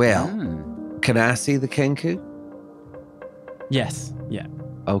 Well, Hmm. can I see the Kenku? Yes. Yeah.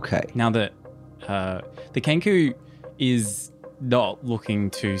 Okay. Now that the Kenku is not looking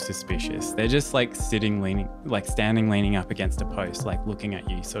too suspicious, they're just like standing leaning up against a post, like looking at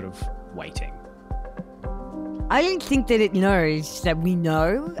you, sort of waiting. I don't think that it knows that we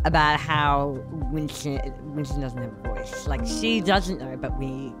know about how Winston doesn't have a voice. Like, she doesn't know, but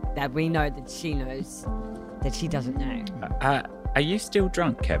we know that she knows that she doesn't know. Are you still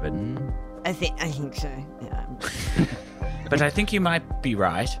drunk, Kevin? I think so. Yeah. But I think you might be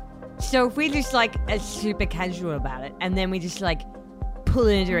right. So if we just like are super casual about it, and then we just like pull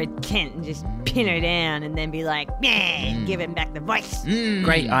her into a tent and just pin her down and then be like, man, give him back the voice.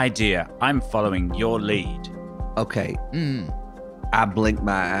 Great idea. I'm following your lead. Okay. I blink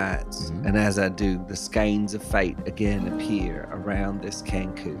my eyes, and as I do, the skeins of fate again appear around this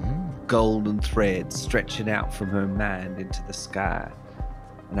Kenku. Golden threads stretching out from her mind into the sky.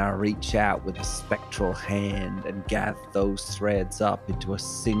 And I reach out with a spectral hand and gather those threads up into a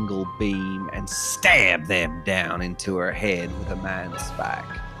single beam and stab them down into her head with a mind spike.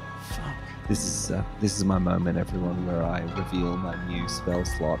 Fuck. This is my moment, everyone, where I reveal my new spell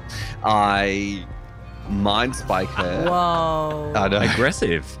slot. I mind spike her. Whoa. I know.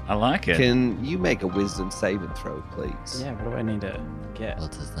 Aggressive. I like it. Can you make a wisdom saving throw, please? Yeah, what do I need to get?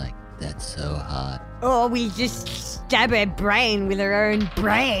 Walter's like, that's so hot. Oh, we just stab her brain with her own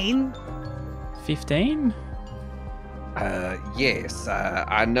brain. 15? Yes,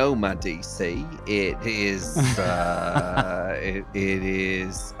 I know my DC. It is, it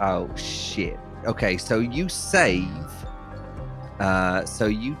is, oh shit. Okay, so you save, so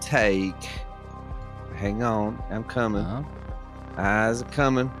you take, hang on, I'm coming. Eyes are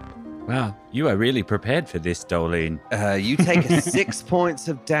coming. Wow, you are really prepared for this, Dolene. You take 6 points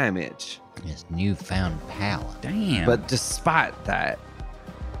of damage. His newfound power. Damn. But despite that,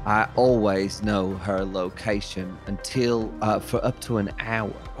 I always know her location until for up to an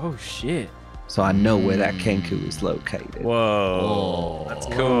hour. Oh, shit. So I know where that Kenku is located. Whoa. That's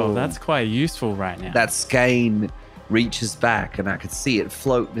cool. Whoa, that's quite useful right now. That skein reaches back and I could see it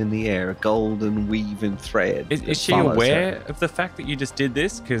floating in the air, a golden weaving thread. Is she aware of the fact that you just did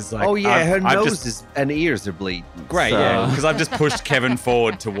this? Because like, oh yeah, her I've nose and ears are bleeding. Great, so. yeah, because I've just pushed Kevin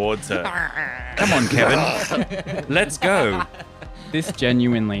forward towards her. Come on, Kevin. Let's go. This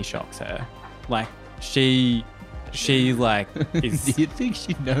genuinely shocks her. Like, she like is. Do you think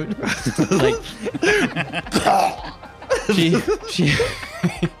she noticed? Like,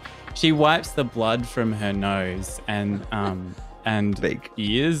 she wipes the blood from her nose and Beak.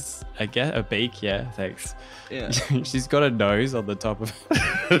 ears. I guess a beak. Yeah, thanks. Yeah. She's got a nose on the top of.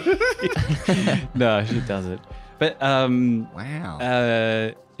 No, she doesn't. But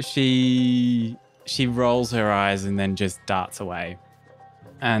Wow. she rolls her eyes and then just darts away,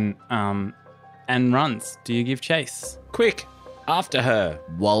 and runs. Do you give chase? Quick, after her.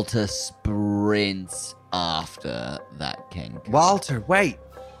 Walter sprints after that Kenku. Walter, wait.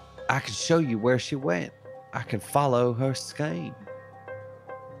 I can show you where she went. I can follow her skein.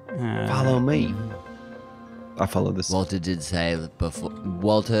 Follow me. I follow this. Walter did say that before.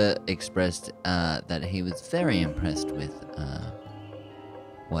 Walter expressed that he was very impressed with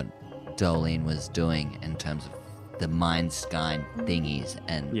what Dolene was doing in terms of the mind sky thingies,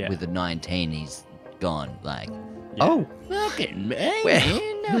 and Yeah. with the 19, he's gone. Like, Oh, fucking man,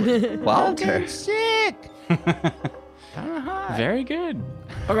 Well, Walter. sick. Very good.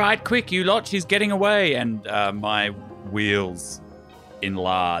 All right, quick, you lot. She's getting away, and my wheels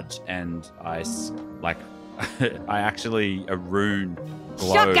enlarge, and I actually a rune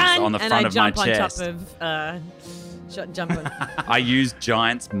glows Shotgun! on the and front I of my jump on chest. top of jump on. I use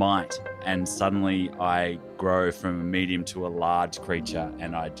Giant's Might, and suddenly I grow from a medium to a large creature,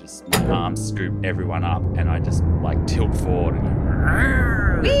 and I just, my arms scoop everyone up, and I just like tilt forward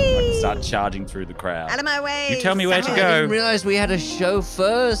and like, start charging through the crowd. Out of my way. You tell me where to I go. didn't realize we had a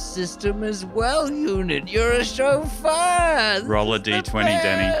chauffeur system as well, unit. You're a chauffeur. This Roll a is the D20,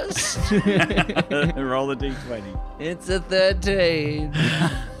 best. Denny. Roll a D20. It's a 13.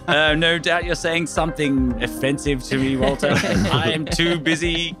 No doubt you're saying something offensive to me, Walter. I am too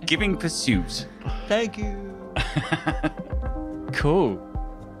busy giving pursuit. Thank you. Cool.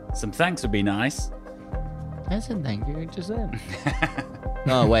 Some thanks would be nice. I said thank you just then.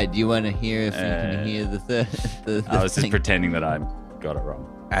 Oh, wait. Do you want to hear if you can hear the third? The I was just thing? pretending that I got it wrong.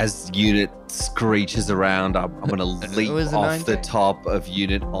 As Unit screeches around, I'm going to leap was a off the 19. top of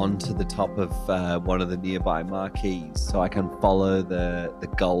Unit onto the top of one of the nearby marquees so I can follow the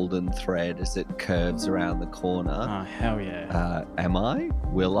golden thread as it curves around the corner. Oh, hell yeah. Am I?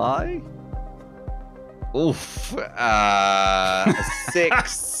 Will I? Oof. A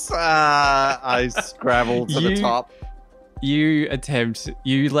 6. I scrabble to the You- top. You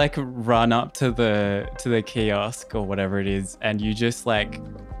like run up to the kiosk or whatever it is, and you just like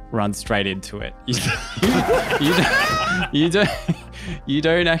run straight into it. You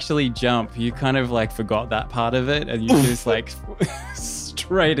don't actually jump. You kind of like forgot that part of it, and you just like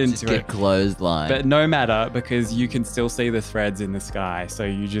straight Just into get it. clothesline. But no matter, because you can still see the threads in the sky, so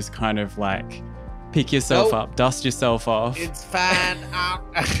you just kind of like pick yourself Nope. up, dust yourself off. It's fine.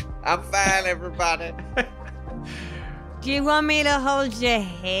 I'm fine, everybody. Do you want me to hold your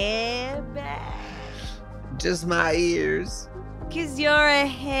hair back? Just my ears. 'Cause you're a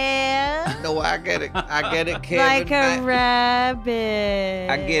hare. No, I get it. Kevin. Like a rabbit.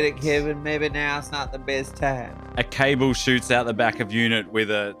 I get it, Kevin. Maybe now it's not the best time. A cable shoots out the back of unit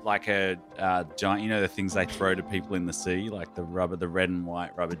with a giant, the things they throw to people in the sea, like the red and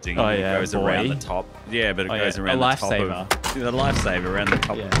white rubber dinghy. Oh, yeah, It goes buoy. around the top. Yeah, but it goes yeah, around a the top lifesaver. of the lifesaver around the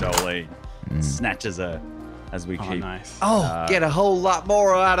top Yeah. of Dolly. Snatches her as we Oh, keep. nice. Get a whole lot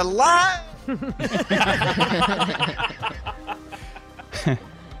more out of life.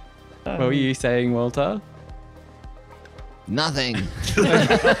 What were you saying, Walter? Nothing.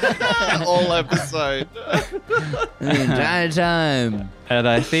 All episode. The entire time. And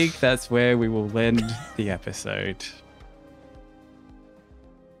I think that's where we will end the episode.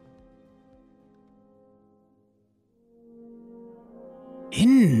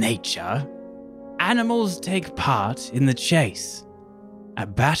 In nature, animals take part in the chase, a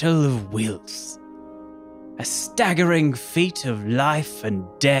battle of wills, a staggering feat of life and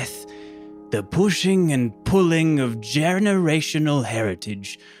death, the pushing and pulling of generational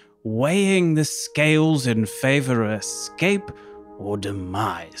heritage, weighing the scales in favor of escape or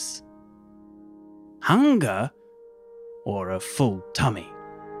demise, hunger or a full tummy.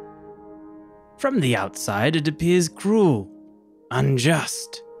 From the outside, it appears cruel,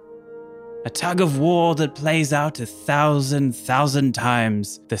 unjust, a tug of war that plays out 1,000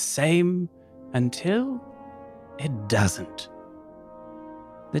 times the same until it doesn't.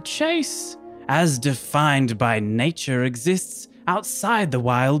 The chase, as defined by nature, exists outside the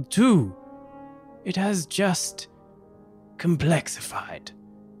wild too. It has just complexified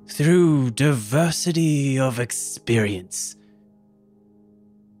through diversity of experience.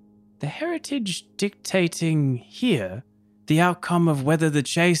 The heritage dictating here the outcome of whether the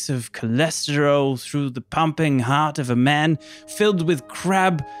chase of cholesterol through the pumping heart of a man filled with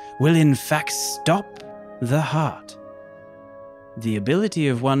crab will in fact stop the heart. The ability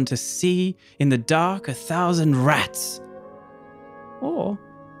of one to see in the dark 1,000 rats, or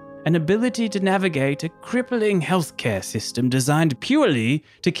an ability to navigate a crippling healthcare system designed purely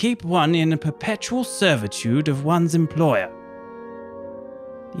to keep one in a perpetual servitude of one's employer.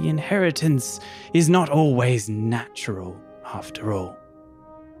 The inheritance is not always natural, after all.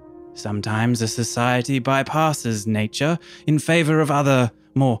 Sometimes a society bypasses nature in favor of other,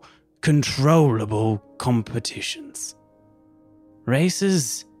 more controllable competitions.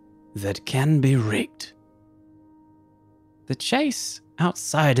 Races that can be rigged. The chase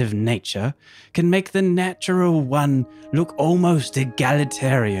outside of nature can make the natural one look almost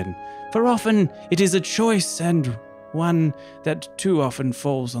egalitarian, for often it is a choice and one that too often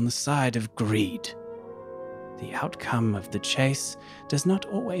falls on the side of greed. The outcome of the chase does not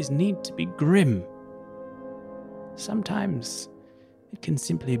always need to be grim. Sometimes it can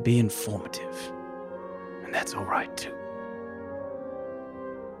simply be informative, and that's all right too.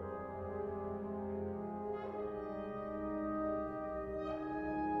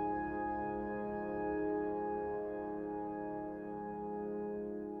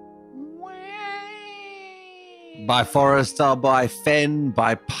 By forest or by fen,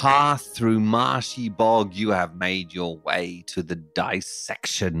 by path through marshy bog, you have made your way to the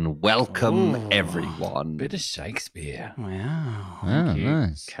dissection. Welcome, Ooh. everyone. Bit of Shakespeare. Wow. Oh, Thank you.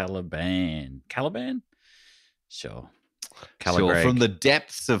 nice. Caliban. Caliban? Sure. Sure, from the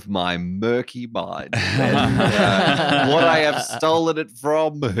depths of my murky mind. And, what I have stolen it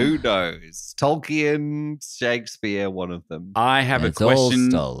from, who knows? Tolkien, Shakespeare, one of them. I have It's a all question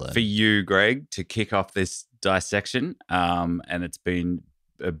stolen. for you, Greg, to kick off this dissection. And it's been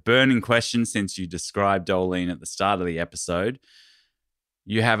a burning question since you described Dolene at the start of the episode.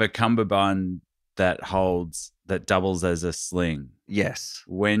 You have a cummerbund that doubles as a sling. Yes.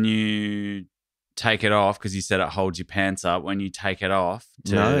 When you take it off, because you said it holds your pants up, when you take it off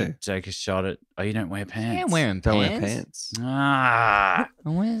to No. take a shot at, you don't wear pants. Yeah, wearing Don't wear pants. pants. Ah,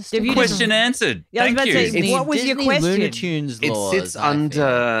 Where's Have you question answered. Yeah, I was Thank about to you. say, what was your Disney question? Looney Tunes It laws, sits I feel.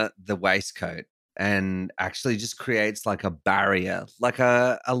 under the waistcoat and actually just creates like a barrier, like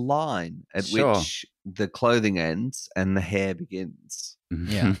a line at Sure. which the clothing ends and the hair begins.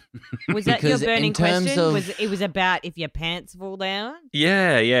 Yeah. Was that your Because in burning terms question? of- It was about if your pants fall down?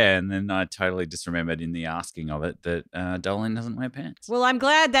 Yeah. And then I totally just remembered in the asking of it that Dolene doesn't wear pants. Well, I'm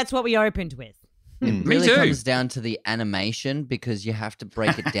glad that's what we opened with. Mm. It Me really too. comes down to the animation because you have to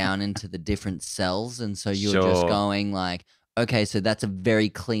break it down into the different cells. And so you're just Sure. going like, okay, so that's a very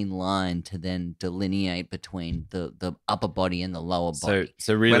clean line to then delineate between the upper body and the lower body.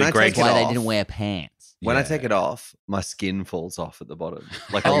 So When really, I Greg, take That's why it they didn't off- wear pants. When I Yeah. take it off, my skin falls off at the bottom,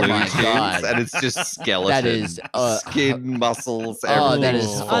 like a Oh Looney my Tunes, God. and it's just skeleton. That is, skin, muscles, Oh, that everything.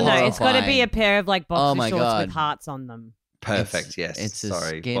 is Oh no, it's got to be horrifying. a pair of like Oh boxer my shorts God. with hearts on them. Perfect. Yes. it's a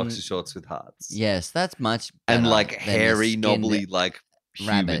Sorry. skin- Boxer shorts with hearts. Yes, that's much And better like than the hairy, skin knobbly, like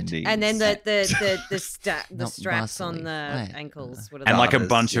human rabbit. knees. And then the Not straps on muscly. the Right. ankles. What are And they? like a Garters,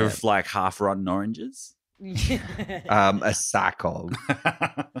 bunch yeah. of like half rotten oranges. a sack of.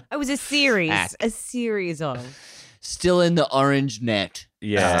 It was a series. Act. A series of. Still in the orange net.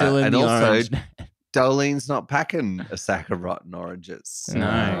 Yeah. Still in and the also- orange net. Dolene's not packing a sack of rotten oranges. No.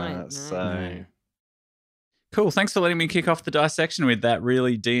 No. So Cool. Thanks for letting me kick off the dissection with that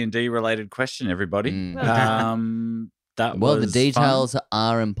really D&D related question, everybody. Mm. Well done. That Well, the was details fun.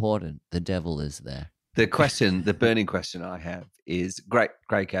 are important. The devil is there. the burning question I have is great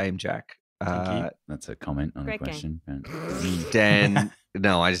game, Jack. Thank you. That's a comment on Great a game. question. Dan,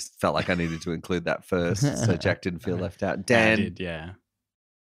 no, I just felt like I needed to include that first, so Jack didn't feel left out. Dan, I did, yeah.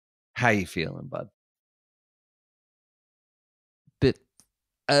 how you feeling, bud? Bit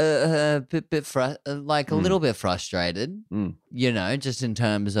like a little bit frustrated. Mm. You know, just in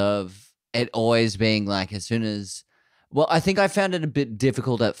terms of it always being like as soon as. Well, I think I found it a bit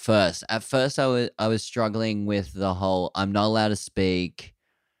difficult at first. At first, I was struggling with the whole I'm not allowed to speak.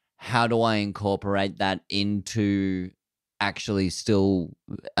 How do I incorporate that into actually still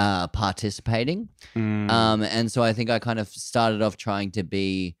participating? And so I think I kind of started off trying to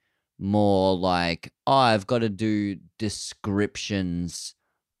be more like, oh, I've got to do descriptions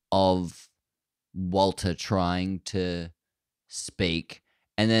of Walter trying to speak.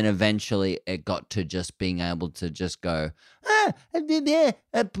 And then eventually it got to just being able to just go, Bit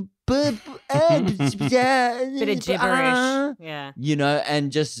of gibberish. Yeah. you know,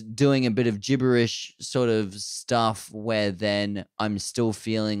 and just doing a bit of gibberish sort of stuff where then I'm still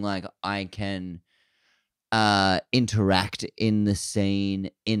feeling like I can interact in the scene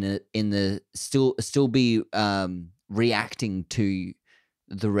still be reacting to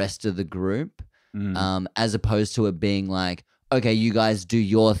the rest of the group, as opposed to it being like, okay, you guys do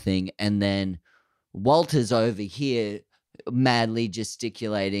your thing, and then Walter's over here madly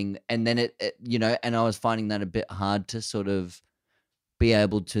gesticulating, and then it you know, and I was finding that a bit hard to sort of be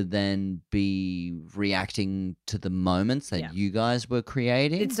able to then be reacting to the moments that Yeah. you guys were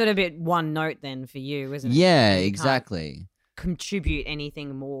creating. It's sort of a bit one note then for you, isn't it? Yeah, You can't exactly. contribute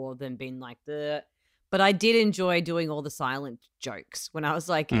anything more than being like the. But I did enjoy doing all the silent jokes when I was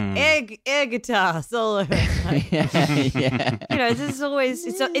like air guitar solo. Like, yeah. you know, this is always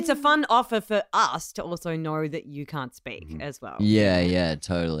it's a fun offer for us to also know that you can't speak as well. Yeah,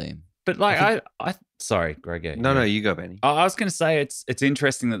 totally. But like, I sorry, Greg. yeah, No, yeah. you go, Benny. I was going to say it's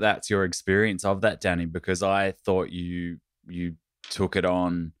interesting that that's your experience of that, Danny, because I thought you took it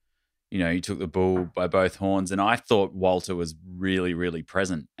on, you know, you took the bull by both horns, and I thought Walter was really, really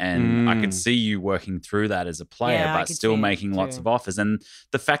present, and I could see you working through that as a player, Yeah, I but could still see it making lots too. of offers. And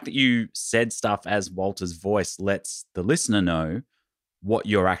the fact that you said stuff as Walter's voice lets the listener know what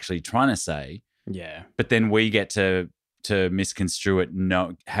you're actually trying to say, Yeah. but then we get to misconstrue it,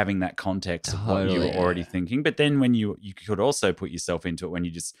 having that context of what you were Totally. already thinking. But then when you could also put yourself into it when you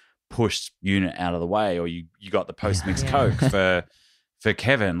just pushed Unit out of the way, or you got the post mix Yeah. Coke for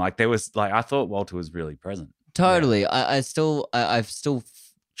Kevin. Like there was like, I thought Walter was really present. Totally. I've still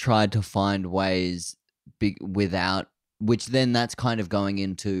tried to find ways without, which then that's kind of going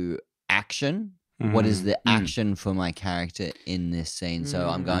into action. What is the action for my character in this scene? So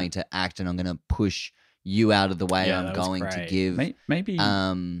I'm going to act, and I'm going to push you out of the way. Yeah, I'm that was going to great. give Maybe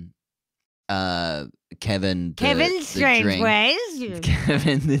Kevin Kevin's the strange drink. ways.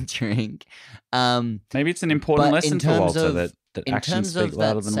 Kevin the drink. maybe it's an important But lesson in for terms Walter of- that in actions terms speak of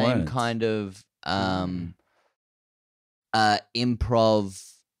louder that than same words. kind of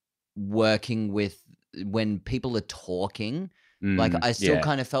improv working with when people are talking, like I still yeah.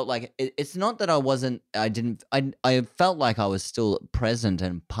 kind of felt like it's not that I felt like I was still present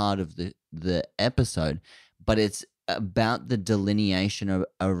and part of the episode, but it's about the delineation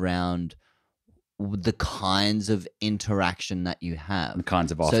around the kinds of interaction that you have. the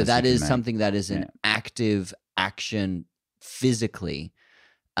kinds of offers. So that you can is make. something that is an active action physically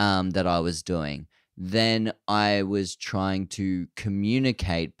that I was doing. Then I was trying to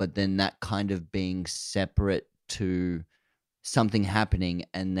communicate, but then that kind of being separate to something happening,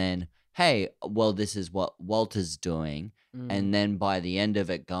 and then, hey, well, this is what Walter's doing. And then by the end of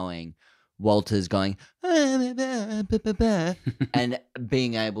it going, Walter's going, and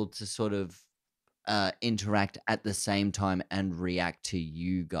being able to sort of interact at the same time and react to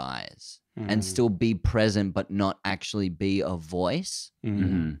you guys and still be present, but not actually be a voice.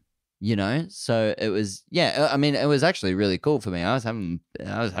 Mhm. You know, so it was, I mean, it was actually really cool for me. I was having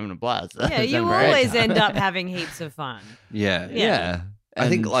a blast. I Yeah, was you having a great always time. end up having heaps of fun. Yeah. Yeah. I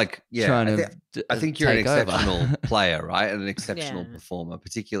think, and like, yeah, trying I, to I think you're an take over. exceptional player, right? And an exceptional Yeah. performer,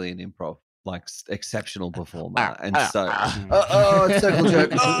 particularly in improv, like exceptional performer. Ah, And ah, so, ah. circle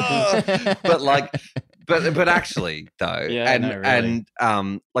jerk. But like, but actually though, Yeah, no, really.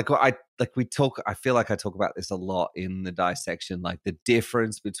 like I feel like I talk about this a lot in the dissection, like the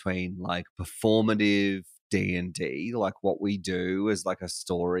difference between like performative D&D, like what we do as like a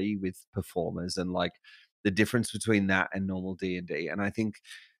story with performers, and like the difference between that and normal D&D. And I think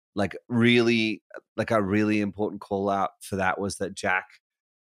like really like a really important call out for that was that Jack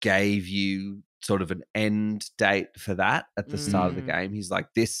gave you sort of an end date for that at the start of the game. He's like,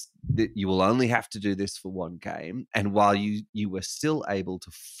 you will only have to do this for one game. And while you were still able to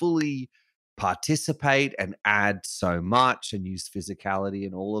fully participate and add so much and use physicality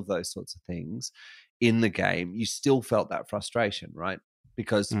and all of those sorts of things in the game, you still felt that frustration, right?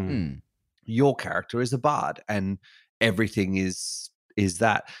 Because your character is a bard and everything is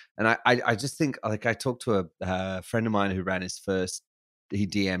that. And I just think, like, I talked to a friend of mine who ran he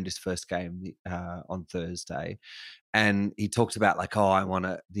DM'd his first game on Thursday, and he talked about like, oh, I want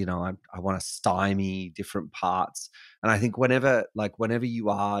to stymie different parts. And I think whenever you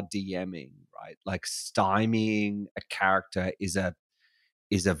are DMing, right, like stymieing a character is a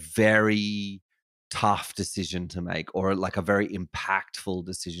very tough decision to make, or like a very impactful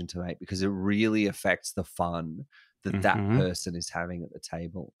decision to make, because it really affects the fun that person is having at the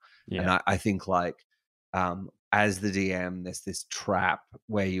table. Yeah. And I think like as the DM, there's this trap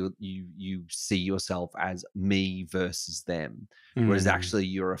where you see yourself as me versus them, whereas actually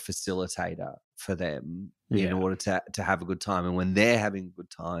you're a facilitator for them in order to have a good time. And when they're having a good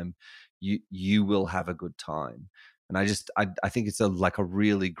time, you will have a good time. And I think it's a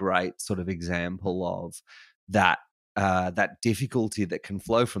really great sort of example of that difficulty that can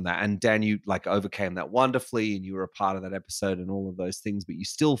flow from that. And Dan, you like overcame that wonderfully, and you were a part of that episode and all of those things, but you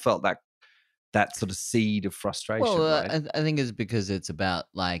still felt that sort of seed of frustration. Well, right? I think it's because it's about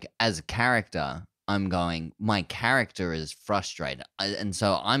like, as a character, I'm going, my character is frustrated, and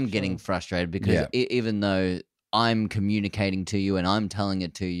so I'm getting frustrated because even though I'm communicating to you and I'm telling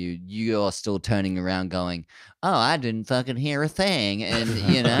it to you, you're still turning around going, oh, I didn't fucking hear a thing. And,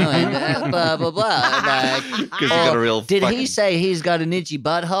 and blah, blah, blah. Like, because you got a real did he say he's got an itchy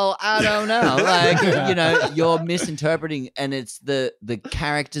butthole? I don't know. Like, you're misinterpreting, and it's the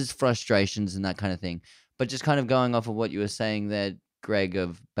character's frustrations and that kind of thing. But just kind of going off of what you were saying there, Greg,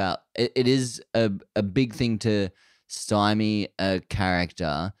 about it is a big thing to stymie a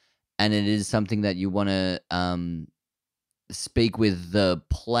character. And it is something that you want to speak with the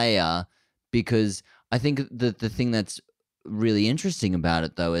player, because I think that the thing that's really interesting about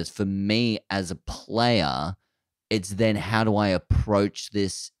it, though, is for me as a player, it's then how do I approach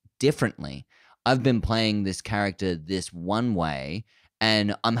this differently? I've been playing this character this one way,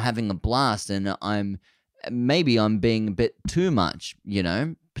 and I'm having a blast, and I'm being a bit too much,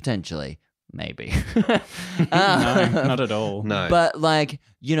 potentially. Maybe. No, not at all. No. But like,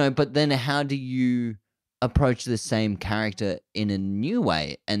 but then how do you approach the same character in a new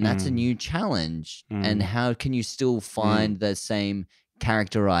way? And that's a new challenge. And how can you still find the same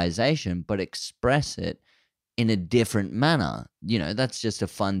characterization but express it in a different manner? That's just a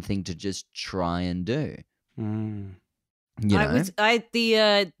fun thing to just try and do. The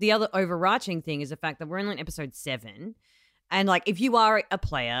other overarching thing is the fact that we're only on episode 7. And like, if you are a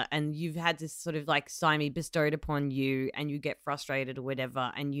player and you've had this sort of like stymie bestowed upon you and you get frustrated or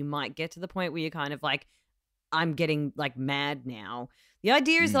whatever, and you might get to the point where you're kind of like, I'm getting like mad now. The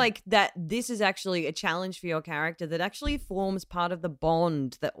idea is like that this is actually a challenge for your character that actually forms part of the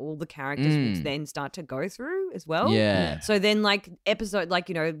bond that all the characters will then start to go through as well. Yeah. So then like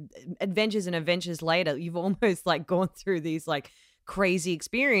adventures and adventures later, you've almost like gone through these like crazy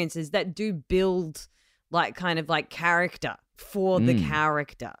experiences that do build like kind of like character for the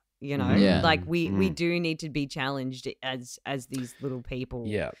character, Yeah. like we do need to be challenged as these little people.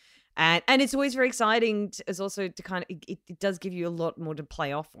 Yeah. And it's always very exciting as also to kind of, it does give you a lot more to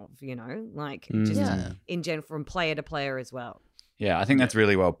play off of, like just in general from player to player as well. Yeah. I think that's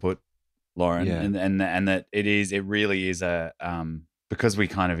really well put, Lauren. Yeah. And that it really is because we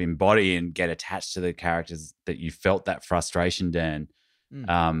kind of embody and get attached to the characters that you felt that frustration, Dan.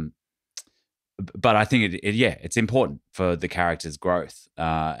 But I think it's important for the character's growth,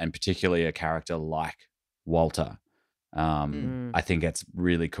 and particularly a character like Walter. I think it's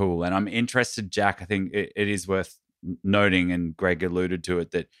really cool. And I'm interested, Jack, I think it is worth noting, and Greg alluded to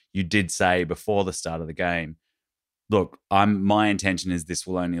it, that you did say before the start of the game, look, my intention is this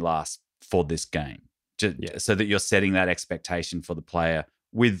will only last for this game. So that you're setting that expectation for the player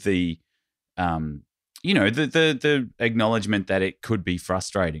with the the acknowledgement that it could be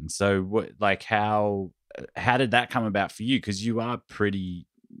frustrating. So how did that come about for you? Because you are pretty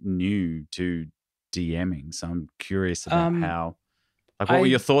new to DMing, so I'm curious about what were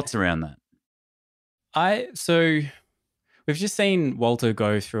your thoughts around that? So we've just seen Walter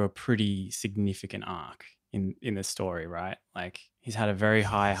go through a pretty significant arc in the story, right? Like he's had a very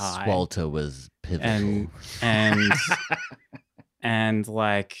high. Walter was pivotal. And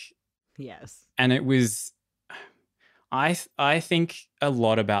like Yes. and it was I think a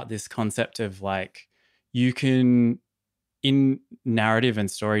lot about this concept of like you can, in narrative and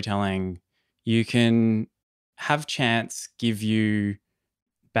storytelling, you can have chance give you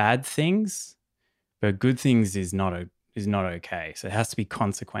bad things, but good things is not okay. So it has to be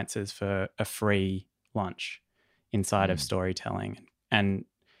consequences for a free lunch inside of storytelling, and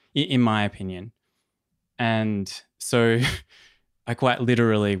in my opinion. And so I quite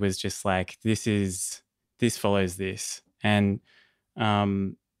literally was just like, this follows this. And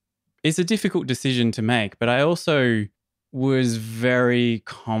it's a difficult decision to make, but I also was very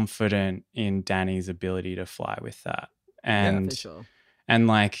confident in Danny's ability to fly with that. And For sure. and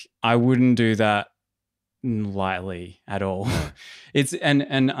like I wouldn't do that lightly at all.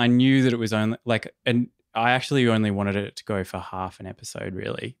 And I knew that it was only like, and I actually only wanted it to go for half an episode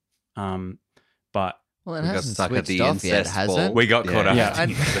really. But Well, it We got hasn't stuck at switched the off yet, incest has ball. it? We got caught up. Yeah.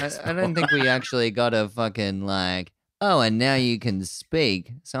 I don't think we actually got a fucking like, oh, and now you can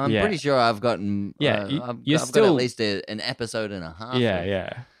speak. So I'm Yeah. pretty sure I've gotten, Yeah, I've you're got still- at least an episode and a half.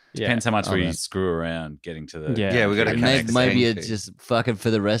 yeah. Depends how much Oh, we man. screw around getting to the Yeah. Yeah, we got to And connect. maybe saying it's to- just fucking for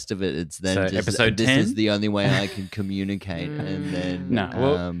the rest of it. It's then So just episode this 10? is the only way I can communicate, and then No,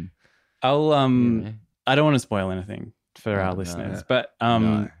 well, I'll you know. I don't want to spoil anything for Oh, our no. listeners, but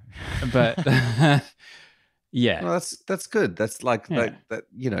No. but yeah. Well, that's good. That's like Yeah. that.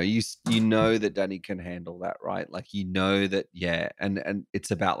 You know that Danny can handle that, right? Like you know that, yeah. And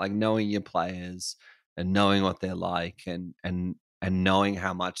it's about like knowing your players and knowing what they're like, and knowing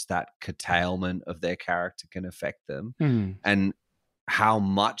how much that curtailment of their character can affect them, Mm, and how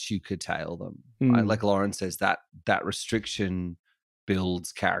much you curtail them. Right? mm, Like Lauren says, that restriction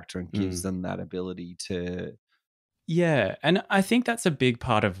builds character and gives Mm. them that ability to. yeah, and I think that's a big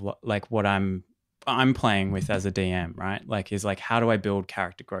part of what I'm playing with as a DM, right? Like is like how do I build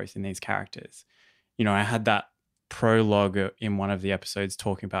character growth in these characters? You know, I had that prologue in one of the episodes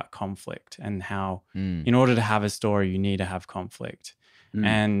talking about conflict and how in order to have a story you need to have conflict.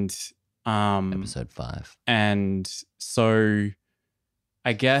 And Episode 5. and so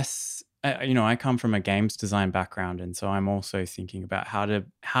I guess I come from a games design background, and so I'm also thinking about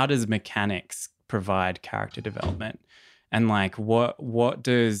how does mechanics provide character development, and like what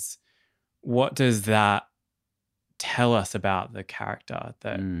does that tell us about the character?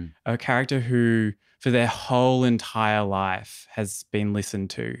 That a character who for their whole entire life has been listened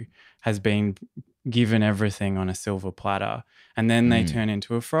to, has been given everything on a silver platter, and then they turn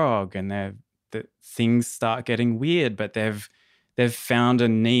into a frog, and the things start getting weird, but they've found a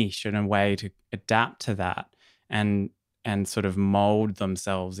niche and a way to adapt to that and sort of mold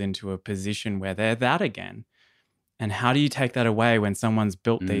themselves into a position where they're that again. And how do you take that away when someone's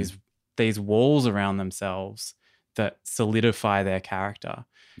built these walls around themselves that solidify their character?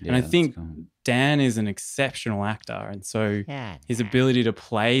 And I think Dan is an exceptional actor, and so his ability to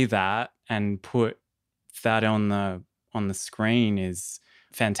play that and put that on the screen is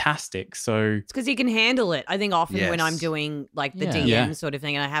fantastic. So It's because he can handle it. I think often when I'm Yes. doing like the Yeah. DM Yeah. sort of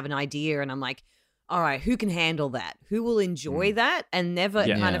thing and I have an idea and I'm like, all right, who can handle that? Who will enjoy that? And never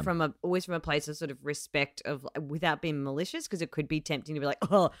Yeah. kind Yeah. of always from a place of sort of respect of without being malicious, because it could be tempting to be like,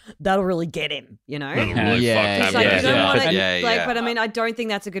 oh, that'll really get him, you know? Yeah, It's like you don't yeah. want to, Yeah, like, yeah. but I mean, I don't think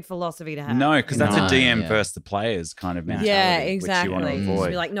that's a good philosophy to have. No, because that's No, a DM yeah. versus the players kind of mentality. Yeah, Which you exactly. want to Just avoid.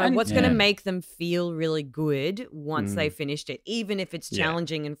 be like, no, And- what's going Yeah. to make them feel really good once they finished it, even if it's Yeah.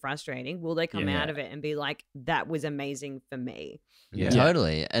 challenging and frustrating? Will they come Yeah. out of it and be like, that was amazing for me? Yeah.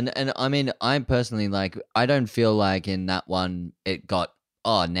 Totally. And I mean, I personally like, I don't feel like in that one it got,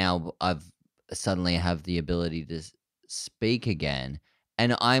 oh, now I've suddenly have the ability to speak again.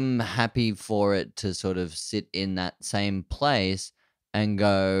 And I'm happy for it to sort of sit in that same place and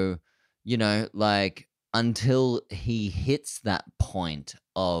go, you know, like until he hits that point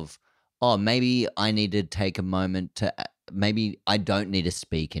of, oh, maybe I need to take a moment to, maybe I don't need to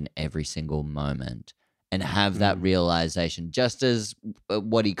speak in every single moment. And have that realization, just as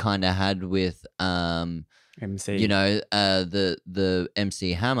what he kind of had with, MC, you know, the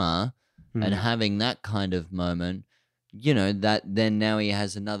MC Hammer, and having that kind of moment, you know, that then now he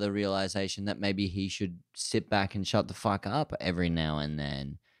has another realization that maybe he should sit back and shut the fuck up every now and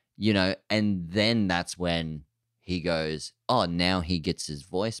then, and then that's when he goes, oh, now he gets his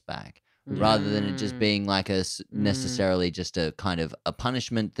voice back. Rather than it just being like necessarily just a kind of a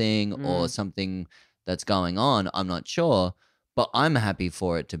punishment thing or something that's going on. I'm not sure, but I'm happy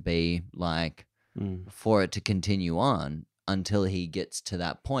for it to be like, for it to continue on until he gets to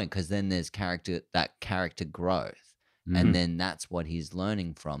that point, because then there's character growth, and then that's what he's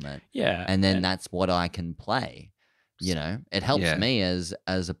learning from it. Yeah. And then that's what I can play. It helps me as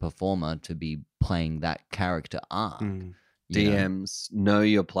a performer to be playing that character arc. DMs, know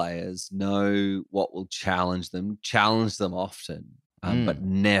your players, know what will challenge them often, but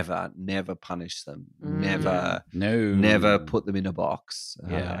never punish them, never put them in a box.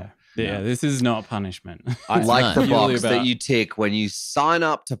 This is not punishment. I like the box that you tick when you sign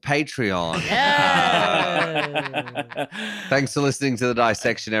up to Patreon. Thanks for listening to the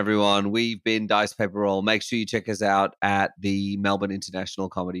Dissection, everyone. We've been Dice Paper Roll. Make sure you check us out at the Melbourne International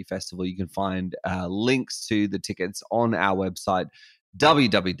Comedy Festival. You can find links to the tickets on our website,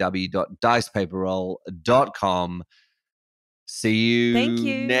 www.dicepaperroll.com. See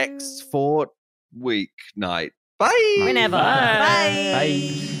you next fortnight. Bye. Whenever.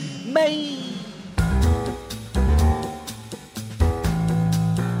 Bye. Bye.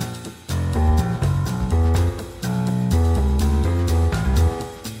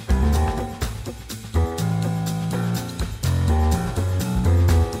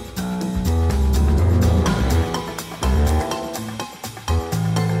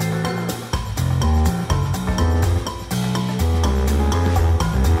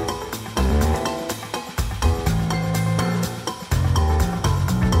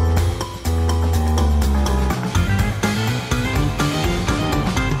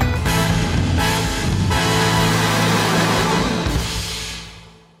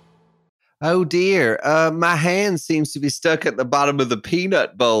 Oh dear, my hand seems to be stuck at the bottom of the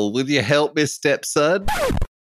peanut bowl. Will you help me, stepson?